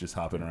 bunnies just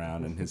hopping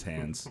around in his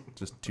hands.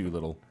 Just 2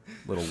 little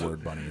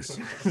word bunnies.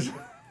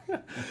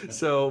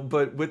 So,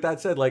 but with that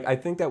said, like I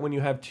think that when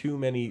you have too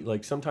many,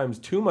 like sometimes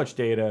too much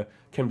data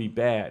can be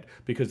bad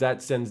because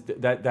that sends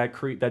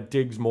that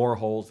digs more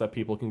holes that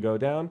people can go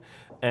down.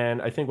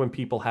 And I think when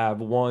people have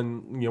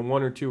one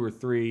or 2 or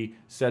 3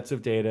 sets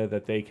of data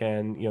that they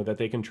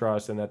can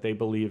trust and that they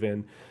believe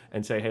in,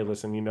 and say, hey,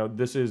 listen, you know,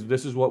 this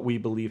is what we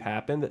believe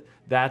happened.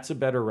 That's a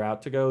better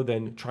route to go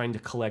than trying to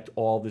collect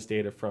all this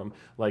data from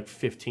like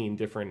 15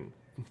 different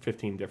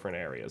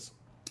areas.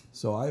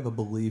 So I have a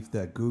belief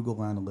that Google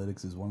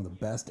Analytics is one of the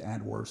best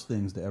and worst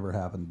things to ever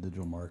happen in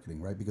digital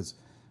marketing, right? Because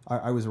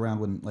I was around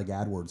when like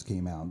AdWords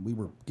came out. We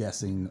were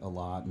guessing a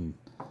lot and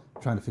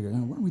trying to figure out,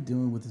 what are we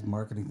doing with this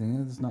marketing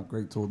thing? It's not a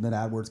great tool. And then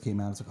AdWords came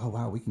out. It's like, oh,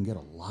 wow, we can get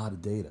a lot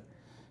of data.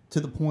 To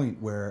the point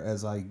where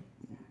as I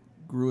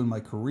grew in my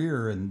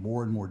career and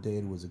more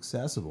data was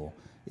accessible,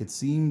 it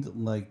seemed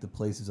like the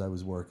places I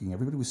was working,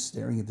 everybody was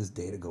staring at this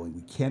data going,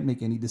 we can't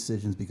make any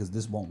decisions because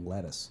this won't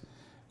let us.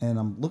 And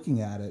I'm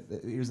looking at it.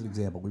 Here's an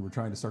example. We were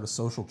trying to start a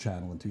social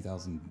channel in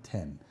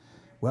 2010.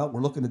 Well,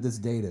 we're looking at this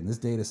data, and this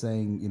data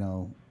saying, you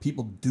know,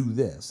 people do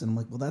this. And I'm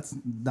like, well, that's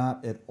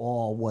not at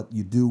all what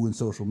you do in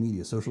social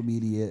media. Social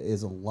media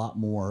is a lot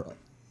more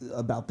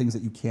about things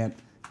that you can't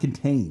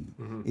contain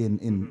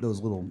in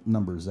those little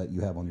numbers that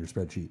you have on your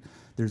spreadsheet.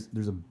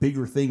 There's a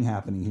bigger thing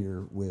happening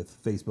here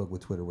with Facebook,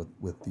 with Twitter,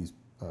 with these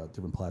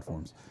different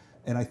platforms.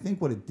 And I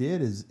think what it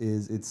did is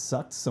it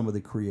sucked some of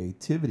the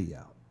creativity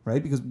out.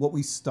 Right, because what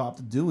we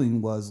stopped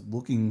doing was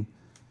looking,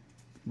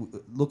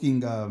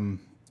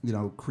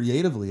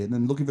 creatively, and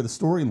then looking for the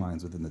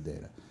storylines within the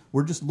data.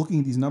 We're just looking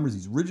at these numbers,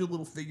 these rigid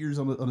little figures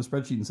on a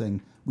spreadsheet, and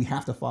saying we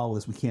have to follow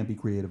this. We can't be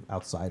creative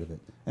outside of it.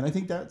 And I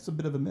think that's a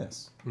bit of a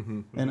miss.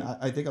 And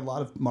I think a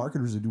lot of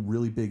marketers who do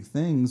really big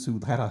things,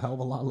 who had a hell of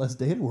a lot less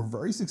data, were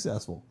very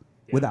successful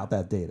without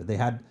that data. They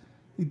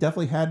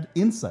definitely had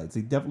insights.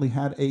 They definitely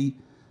had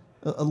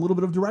a little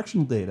bit of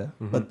directional data,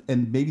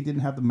 and maybe didn't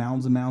have the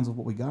mounds and mounds of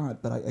what we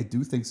got. But I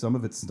do think some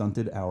of it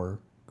stunted our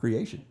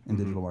creation in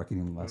digital marketing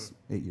in the last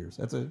 8 years.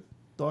 That's a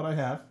thought I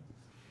have.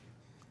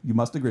 You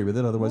must agree with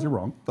it, otherwise you're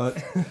wrong.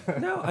 But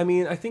No, I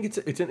mean, I think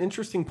it's an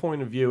interesting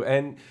point of view,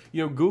 and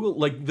you know, Google,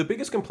 like the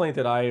biggest complaint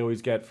that I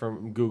always get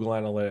from Google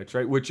Analytics,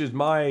 right, which is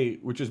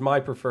my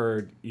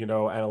preferred, you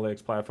know,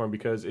 analytics platform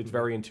because it's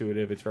very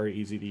intuitive, it's very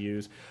easy to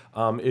use.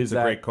 Is It's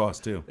a great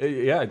cost too.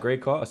 Yeah,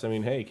 great cost. I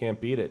mean, hey, you can't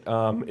beat it.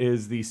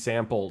 Is the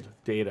sampled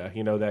data,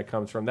 you know, that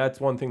comes from. That's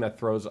one thing that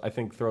throws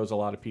a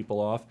lot of people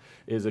off.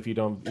 Is if you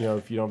don't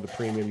have the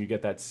premium, you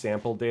get that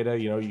sampled data.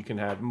 You know, you can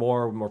have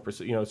more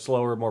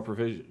slower, more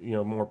provision,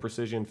 more more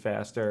precision,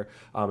 faster,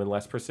 and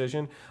less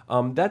precision.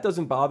 That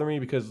doesn't bother me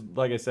because,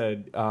 like I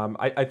said,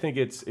 I think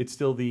it's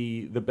still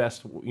the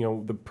best,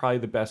 probably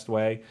the best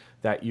way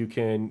that you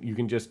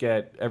can just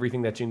get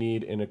everything that you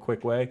need in a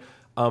quick way.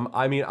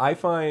 I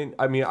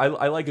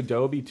like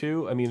Adobe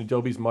too. I mean,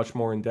 Adobe's much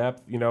more in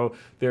depth.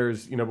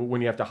 There's, but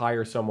when you have to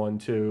hire someone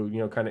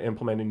to, kind of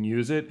implement and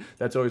use it,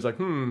 that's always like,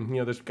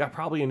 there's got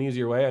probably an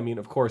easier way. I mean,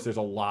 of course, there's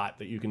a lot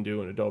that you can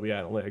do in Adobe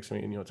Analytics.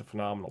 I mean, it's a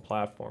phenomenal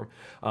platform.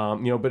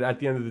 But at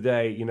the end of the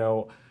day,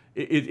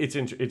 it's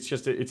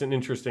an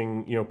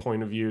interesting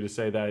point of view to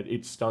say that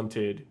it's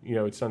stunted.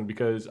 It's stunted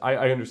because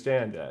I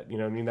understand that.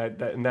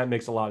 That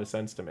makes a lot of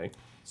sense to me.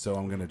 So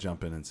I'm going to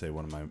jump in and say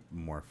one of my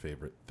more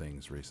favorite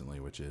things recently,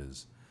 which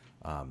is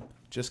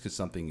just because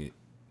something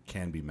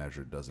can be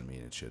measured doesn't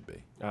mean it should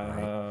be.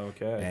 Right?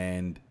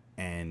 Okay.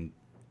 And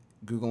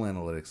Google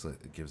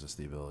Analytics gives us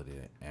the ability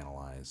to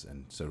analyze,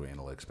 and so do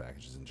analytics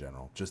packages in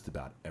general, just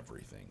about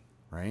everything,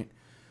 right?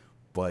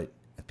 But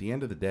at the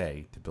end of the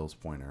day, to Bill's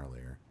point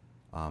earlier,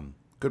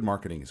 good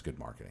marketing is good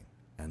marketing.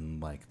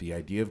 And like the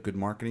idea of good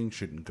marketing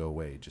shouldn't go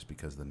away just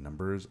because the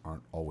numbers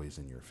aren't always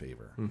in your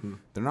favor. Mm-hmm.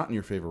 They're not in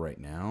your favor right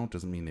now.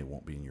 Doesn't mean they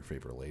won't be in your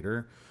favor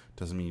later.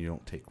 Doesn't mean you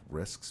don't take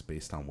risks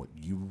based on what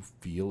you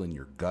feel in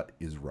your gut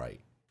is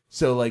right.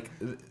 So like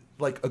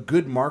a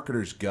good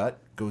marketer's gut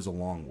goes a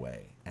long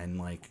way. And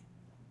like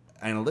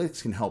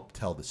analytics can help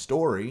tell the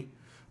story,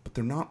 but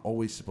they're not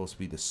always supposed to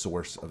be the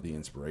source of the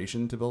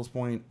inspiration, to Bill's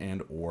point,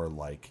 and or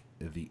like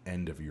the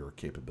end of your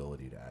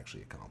capability to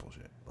actually accomplish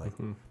it. Like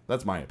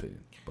that's my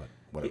opinion, but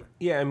whatever.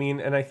 Yeah, I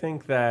mean, and I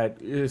think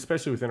that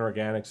especially within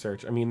organic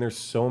search, I mean, there's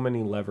so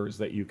many levers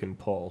that you can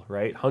pull,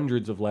 right?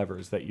 Hundreds of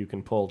levers that you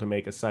can pull to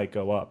make a site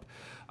go up.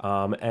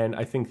 And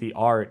I think the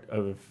art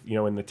of,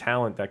 and the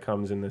talent that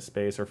comes in this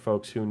space are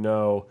folks who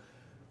know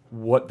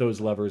what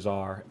those levers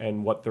are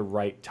and what the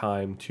right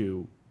time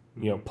to,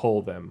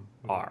 pull them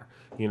are.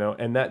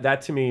 And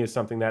that to me is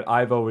something that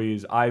I've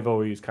always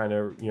kind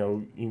of,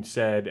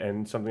 said,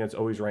 and something that's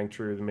always ranked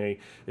true to me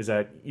is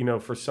that,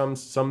 for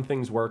some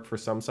things work for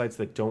some sites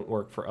that don't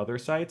work for other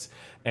sites.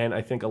 And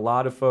I think a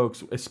lot of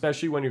folks,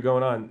 especially when you're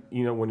going on,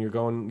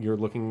 you're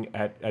looking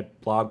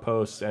at blog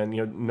posts and,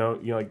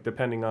 like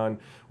depending on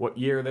what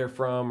year they're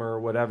from or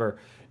whatever,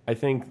 I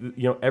think,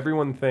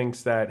 everyone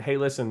thinks that, hey,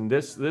 listen,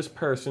 this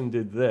person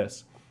did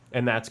this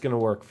and that's going to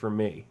work for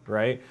me.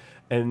 Right.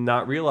 And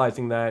not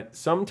realizing that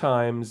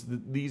sometimes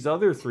these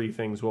other three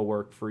things will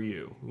work for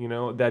you,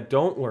 that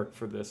don't work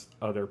for this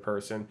other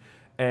person.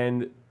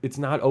 And it's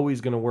not always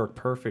going to work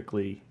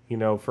perfectly,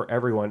 for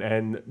everyone.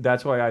 And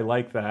that's why I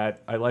like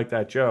that. I like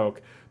that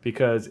joke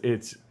because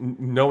it's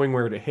knowing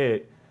where to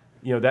hit,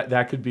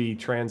 that could be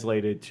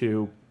translated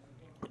to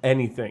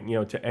anything,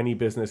 to any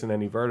business in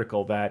any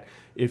vertical, that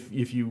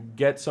if you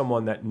get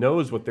someone that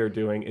knows what they're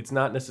doing, it's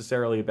not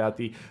necessarily about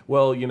the,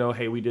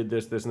 hey, we did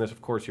this and this,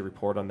 of course you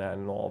report on that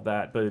and all of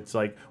that, but it's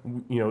like,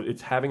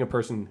 it's having a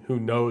person who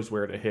knows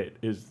where to hit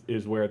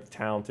is where the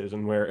talent is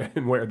and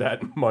where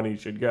that money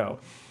should go.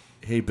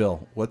 Hey,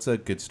 Bill, what's a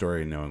good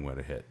story of knowing where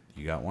to hit?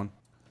 You got one?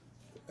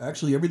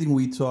 Actually, everything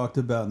we talked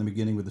about in the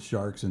beginning with the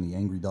sharks and the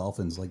angry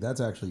dolphins, like that's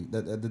actually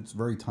that's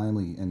very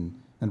timely and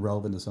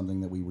relevant to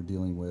something that we were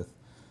dealing with,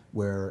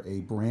 where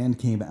a brand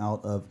came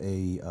out of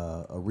a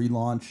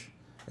relaunch.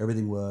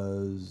 Everything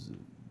was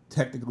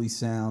technically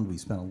sound. We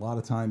spent a lot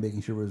of time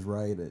making sure it was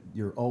right.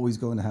 You're always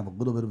going to have a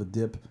little bit of a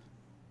dip.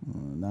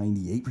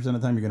 98% of the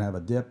time you're going to have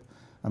a dip.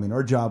 I mean,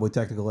 our job with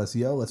technical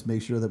SEO, let's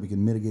make sure that we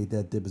can mitigate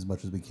that dip as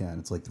much as we can.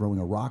 It's like throwing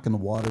a rock in the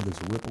water. There's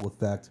a ripple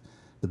effect.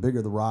 The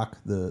bigger the rock,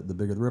 the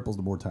bigger the ripples,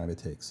 the more time it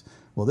takes.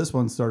 Well, this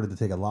one started to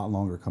take a lot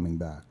longer coming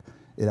back.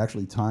 It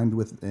actually timed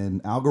with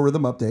an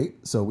algorithm update.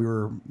 So we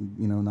were,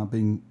 not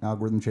being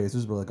algorithm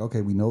chasers. We're like,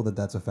 okay, we know that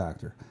that's a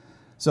factor.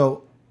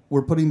 So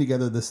we're putting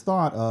together this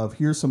thought of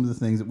here's some of the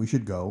things that we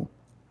should go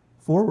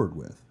forward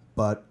with.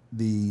 But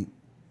the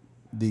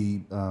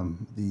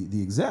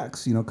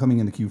execs, coming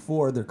into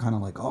Q4, they're kind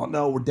of like, oh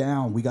no, we're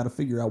down. We got to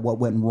figure out what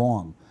went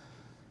wrong.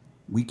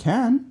 We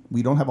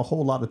don't have a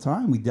whole lot of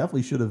time. We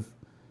definitely should have,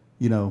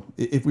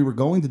 if we were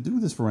going to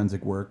do this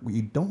forensic work,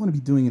 we don't want to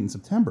be doing it in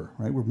September,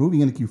 right? We're moving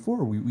into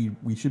Q4.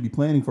 We should be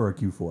planning for our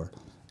Q4.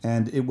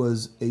 And it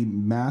was a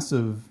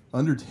massive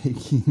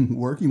undertaking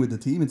working with the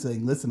team and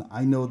saying, listen,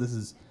 I know this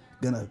is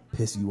going to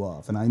piss you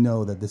off. And I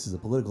know that this is a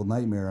political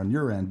nightmare on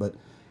your end, but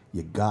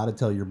you got to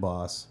tell your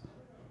boss,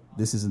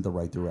 this isn't the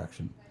right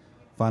direction.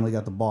 Finally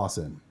got the boss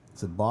in.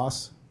 Said,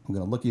 boss, I'm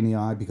going to look you in the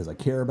eye because I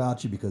care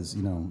about you, because,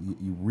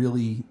 you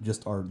really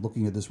just are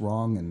looking at this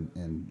wrong,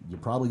 and you're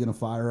probably going to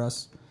fire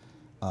us.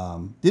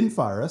 Didn't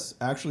fire us,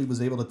 actually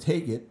was able to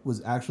take it,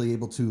 was actually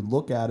able to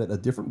look at it a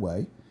different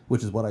way,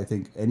 which is what I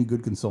think any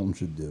good consultant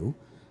should do,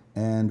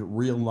 and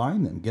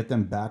realign them, get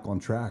them back on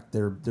track.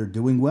 They're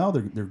doing well.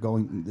 They're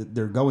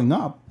going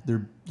up.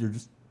 They're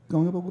just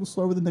going up a little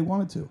slower than they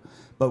wanted to.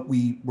 But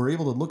we were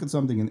able to look at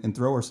something and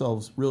throw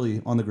ourselves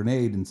really on the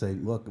grenade and say,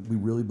 look, we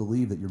really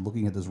believe that you're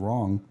looking at this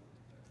wrong.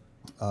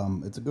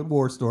 It's a good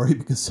war story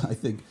because I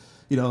think,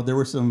 there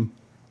were some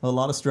a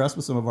lot of stress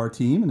with some of our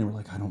team, and they were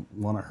like, I don't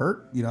want to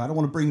hurt, I don't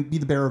want to be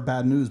the bearer of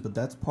bad news, but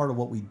that's part of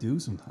what we do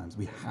sometimes.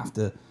 We have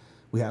to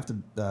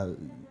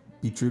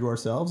be true to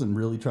ourselves and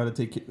really try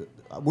to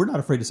we're not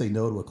afraid to say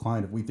no to a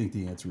client if we think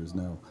the answer is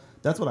no.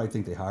 That's what I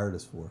think they hired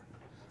us for.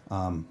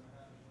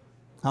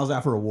 How's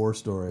that for a war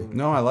story?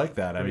 No, I like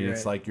that. I mean, Great.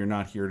 it's like you're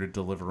not here to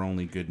deliver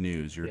only good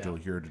news. You're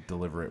here to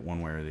deliver it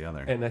one way or the other.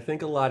 And I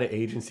think a lot of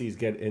agencies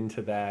get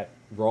into that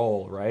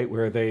role, right?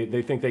 Where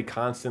they think they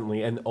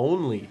constantly and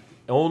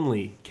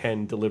only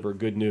can deliver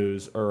good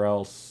news or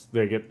else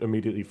they get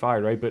immediately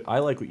fired, right? But I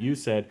like what you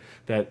said,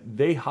 that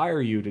they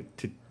hire you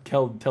to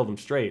tell them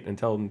straight and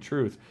tell them the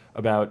truth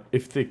about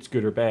if it's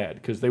good or bad,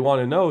 because they want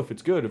to know if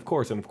it's good, of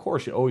course, and of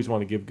course you always want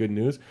to give good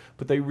news,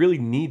 but they really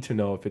need to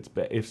know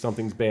if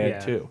something's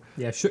bad too.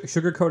 Yeah,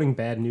 sugarcoating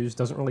bad news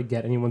doesn't really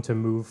get anyone to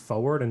move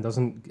forward and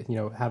doesn't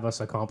have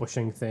us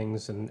accomplishing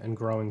things and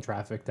growing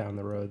traffic down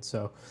the road.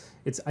 So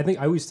I think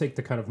I always take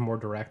the kind of more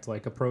direct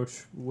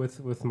approach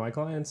with my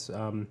clients.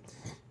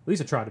 At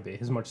least I try to be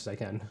as much as I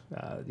can.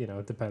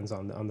 It depends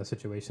on the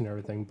situation and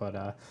everything,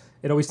 but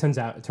it always turns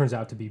out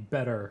to be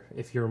better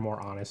if you're more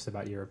honest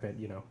about your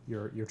opinion,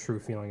 your true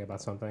feeling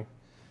about something.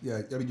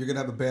 Yeah, I mean, you're going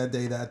to have a bad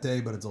day that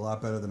day, but it's a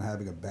lot better than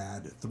having a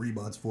bad 3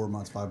 months, 4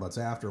 months, 5 months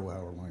after,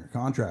 however long your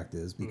contract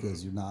is,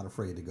 because you're not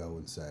afraid to go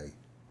and say,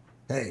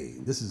 hey,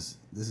 this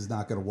is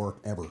not going to work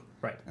ever.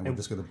 Right. And we're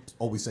just going to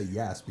always say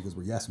yes because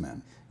we're yes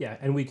men. Yeah,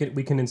 and we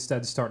can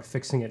instead start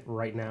fixing it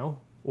right now,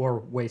 or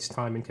waste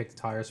time and kick the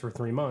tires for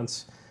 3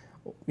 months,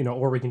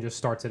 or we can just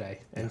start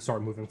today and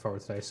start moving forward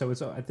today. So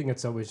I think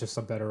it's always just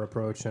a better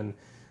approach, and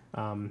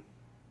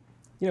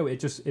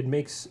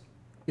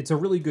it's a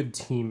really good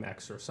team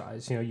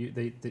exercise.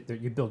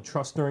 You build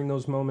trust during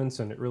those moments,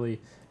 and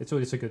it's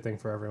always a good thing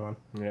for everyone.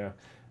 Yeah.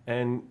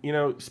 And,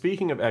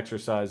 speaking of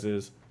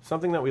exercises,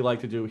 something that we like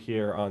to do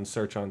here on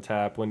Search on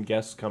Tap when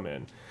guests come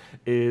in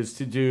is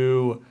to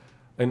do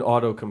an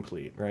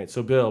autocomplete, right?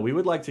 So, Bill, we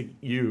would like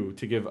you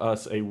to give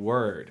us a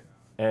word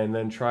and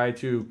then try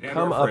to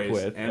come up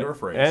with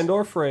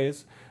or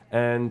phrase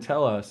and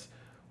tell us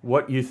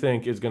what you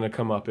think is going to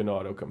come up in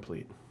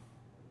autocomplete.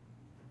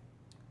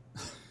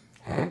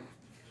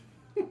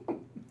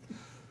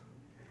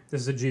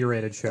 This is a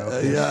G-rated show.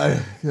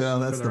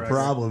 That's the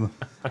problem.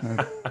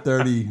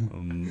 30.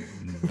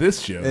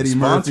 This show Eddie is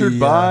sponsored Murphy,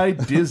 by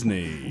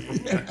Disney.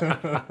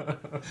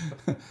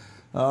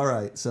 All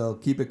right, so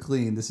keep it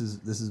clean. This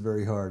is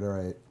very hard. All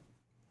right.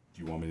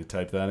 Do you want me to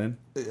type that in?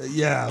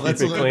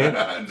 Let's it clean?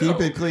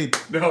 Keep it clean.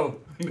 No.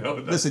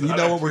 Listen, you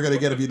know what we're gonna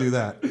get if you do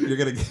that. You're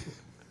gonna.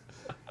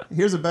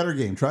 Here's a better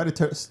game. Try to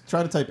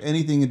type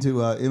anything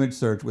into image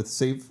search with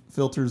safe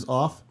filters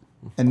off,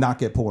 and not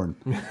get porn.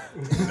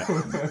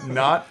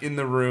 Not in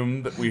the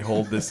room that we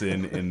hold this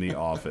in the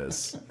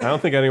office. I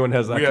don't think anyone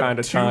has that We have kind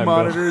of two time.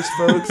 monitors,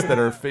 folks, that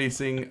are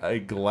facing a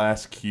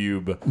glass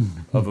cube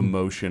of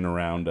emotion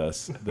around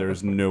us.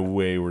 There's no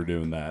way we're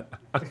doing that.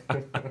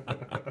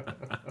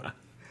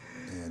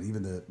 And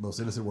even the most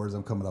innocent words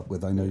I'm coming up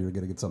with, I know you're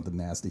gonna get something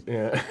nasty.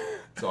 Yeah.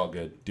 It's all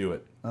good. Do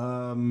it.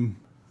 How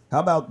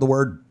about the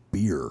word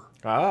beer?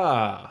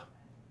 Ah.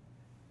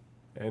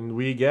 And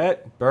we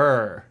get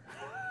burr.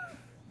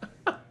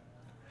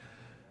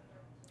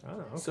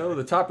 Okay. So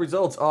the top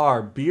results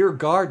are beer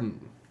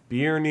garden,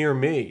 beer near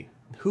me.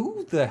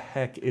 Who the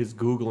heck is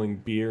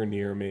Googling beer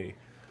near me?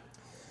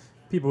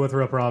 People with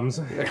real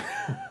problems.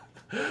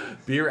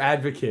 Beer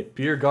advocate,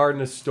 beer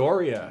garden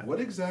Astoria. What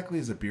exactly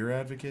is a beer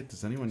advocate?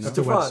 Does anyone know? It's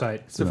a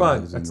website.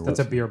 Stefan, That's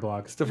a beer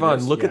blog.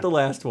 Stefan, look Yeah. at the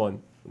last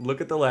one.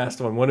 Look at the last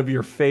one. One of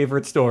your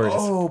favorite stories.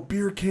 Oh,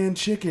 beer can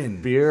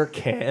chicken. Beer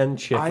can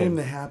chicken. I am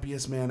the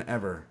happiest man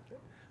ever.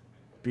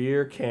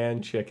 Beer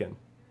can chicken.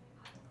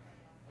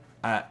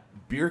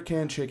 Beer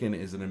can chicken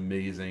is an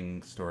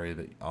amazing story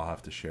that I'll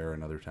have to share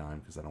another time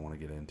because I don't want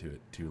to get into it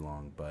too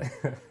long. But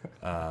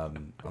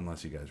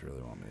unless you guys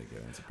really want me to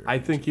get into beer, I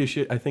think you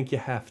should. I think you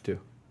have to.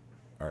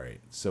 All right.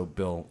 So,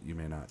 Bill, you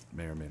may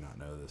or may not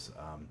know this.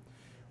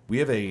 We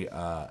have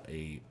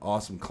a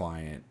awesome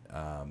client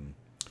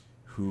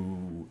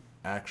who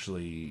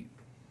actually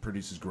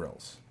produces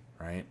grills,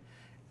 right?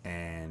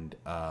 And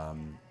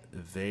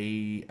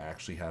they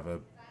actually have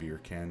a beer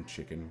can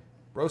chicken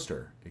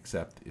roaster,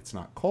 except it's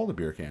not called a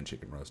beer can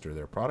chicken roaster.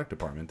 Their product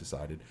department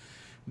decided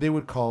they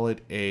would call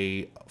it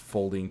a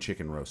folding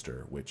chicken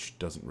roaster, which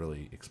doesn't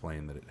really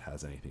explain that it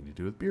has anything to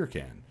do with beer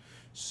can.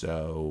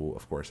 So,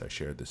 of course, I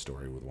shared this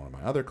story with one of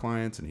my other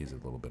clients, and he's a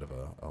little bit of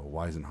a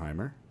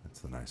Weisenheimer. That's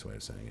the nice way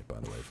of saying it, by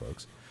the way,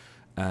 folks.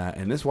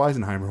 And this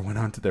Weisenheimer went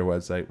onto their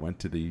website, went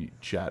to the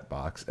chat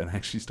box, and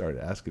actually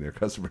started asking their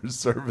customer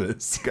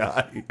service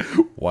guy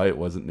why it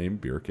wasn't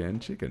named Beer Can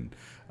Chicken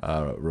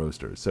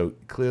Roaster. So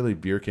clearly,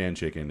 Beer Can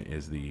Chicken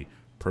is the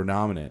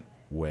predominant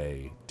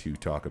way to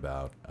talk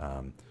about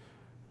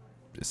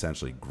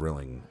essentially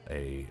grilling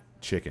a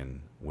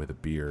chicken with a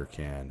beer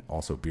can.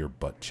 Also, beer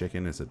but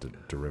chicken is a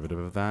derivative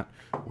of that,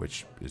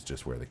 which is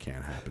just where the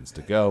can happens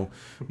to go.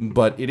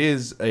 But it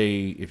is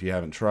if you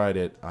haven't tried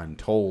it, I'm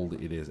told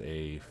it is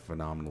a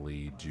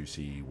phenomenally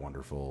juicy,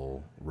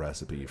 wonderful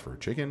recipe for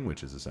chicken,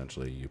 which is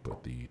essentially you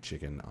put the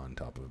chicken on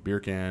top of a beer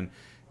can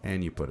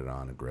and you put it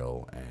on a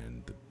grill,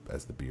 and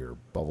as the beer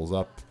bubbles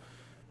up,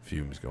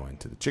 fumes go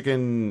into the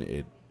chicken.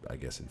 It, I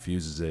guess,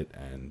 infuses it,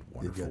 and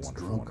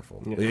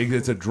wonderful. Yeah.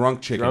 It's a drunk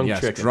chicken. Drunk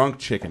chicken.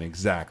 Chicken,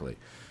 exactly.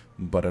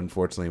 But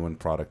unfortunately, when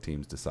product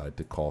teams decide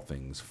to call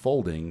things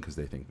folding because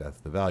they think that's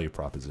the value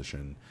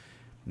proposition,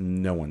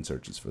 no one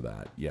searches for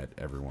that. Yet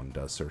everyone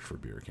does search for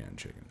beer can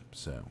chicken.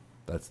 So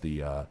that's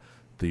the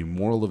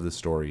moral of the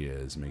story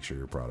is make sure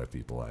your product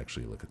people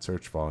actually look at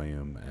search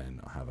volume and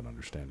have an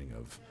understanding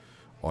of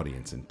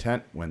audience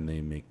intent when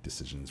they make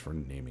decisions for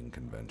naming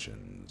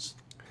conventions.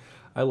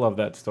 I love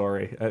that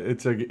story.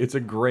 It's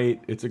a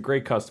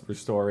great customer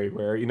story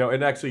where,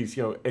 and actually,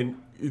 and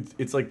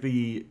it's like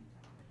the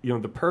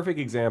perfect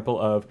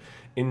example of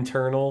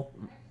internal,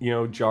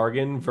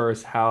 jargon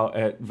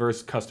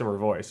versus customer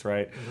voice,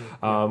 right?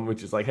 Mm-hmm.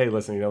 Which is like, hey,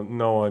 listen,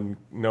 no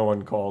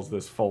one calls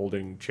this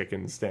folding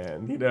chicken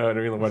stand, you know what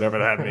I mean? Whatever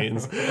that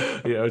means.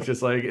 It's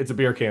just like, it's a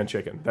beer can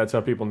chicken. That's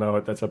how people know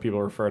it. That's how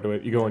people refer to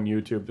it. You go on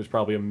YouTube, there's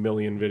probably a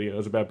million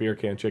videos about beer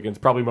can chickens,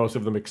 probably most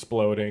of them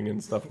exploding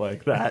and stuff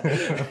like that.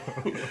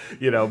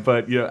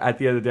 But at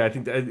the end of the day, I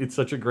think that it's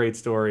such a great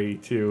story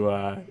to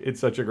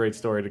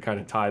kind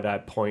of tie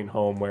that point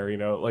home where,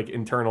 like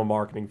internal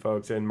marketing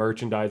folks and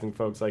merchandising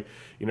folks, like,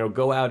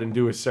 go out and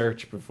do a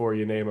search before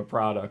you name a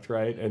product,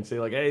 right? And say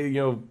like, hey,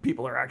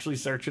 people are actually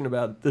searching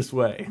about it this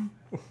way.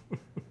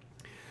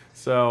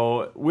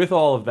 So with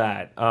all of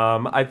that,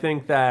 I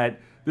think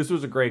that this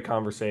was a great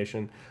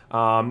conversation.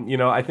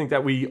 I think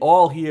that we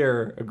all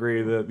here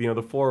agree that,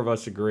 the four of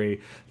us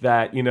agree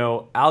that,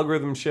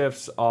 algorithm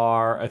shifts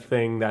are a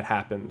thing that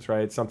happens,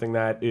 right? Something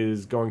that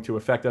is going to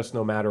affect us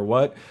no matter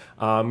what.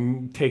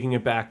 Taking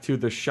it back to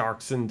the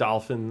sharks and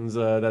dolphins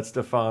that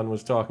Stefan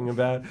was talking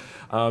about.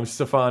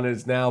 Stefan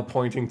is now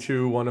pointing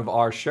to one of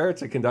our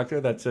shirts, a conductor,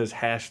 that says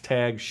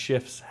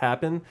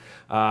 #shifts_happen,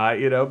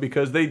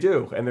 because they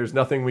do, and there's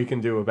nothing we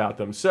can do about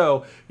them.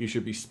 So you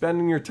should be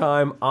spending your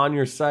time on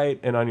your site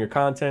and on your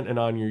content and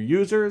on your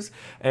users,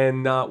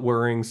 and not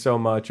worrying so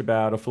much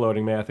about a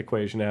floating math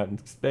equation out in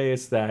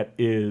space that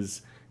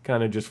is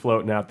kind of just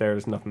floating out there.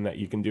 There's nothing that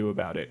you can do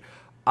about it.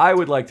 I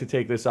would like to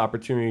take this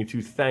opportunity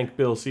to thank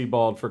Bill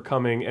Sebald for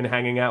coming and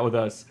hanging out with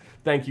us.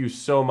 Thank you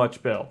so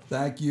much, Bill.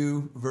 Thank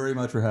you very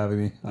much for having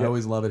me. I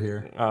always love it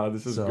here.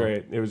 This is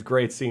great. It was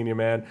great seeing you,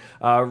 man.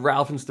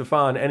 Ralph and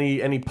Stefan,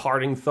 any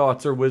parting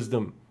thoughts or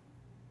wisdom?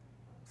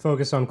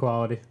 Focus on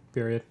quality,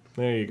 period.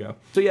 There you go.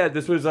 So yeah,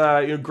 this was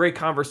a great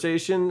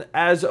conversation.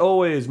 As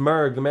always,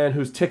 Merg, the man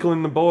who's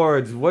tickling the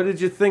boards, what did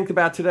you think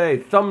about today?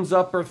 Thumbs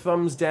up or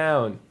thumbs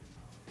down?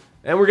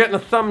 And we're getting a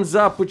thumbs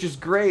up, which is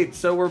great.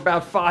 So we're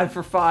about 5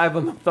 for 5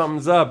 on the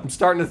thumbs up. I'm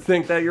starting to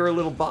think that you're a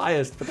little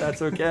biased, but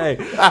that's okay.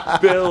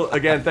 Bill,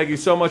 again, thank you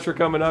so much for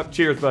coming up.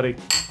 Cheers, buddy.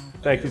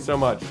 Thank you so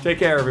much. Take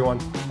care, everyone.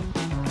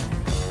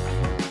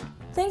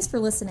 Thanks for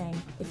listening.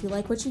 If you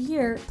like what you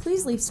hear,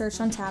 please leave Search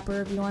on Tap a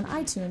review on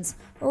iTunes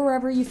or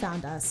wherever you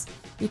found us.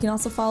 You can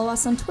also follow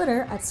us on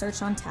Twitter at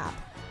Search on Tap.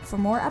 For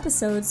more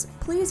episodes,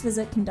 please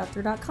visit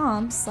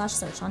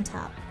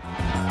conductor.com/searchontap.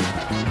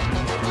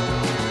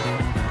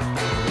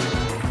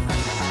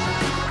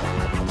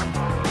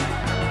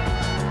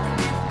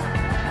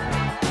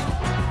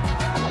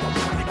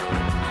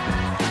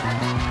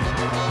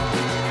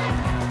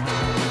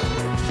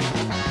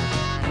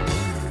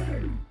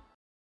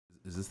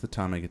 Is this the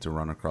time I get to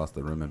run across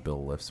the room and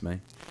Bill lifts me?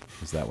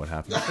 Is that what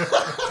happened?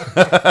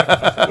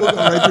 We'll go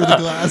right through the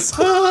glass.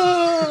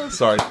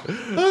 Sorry.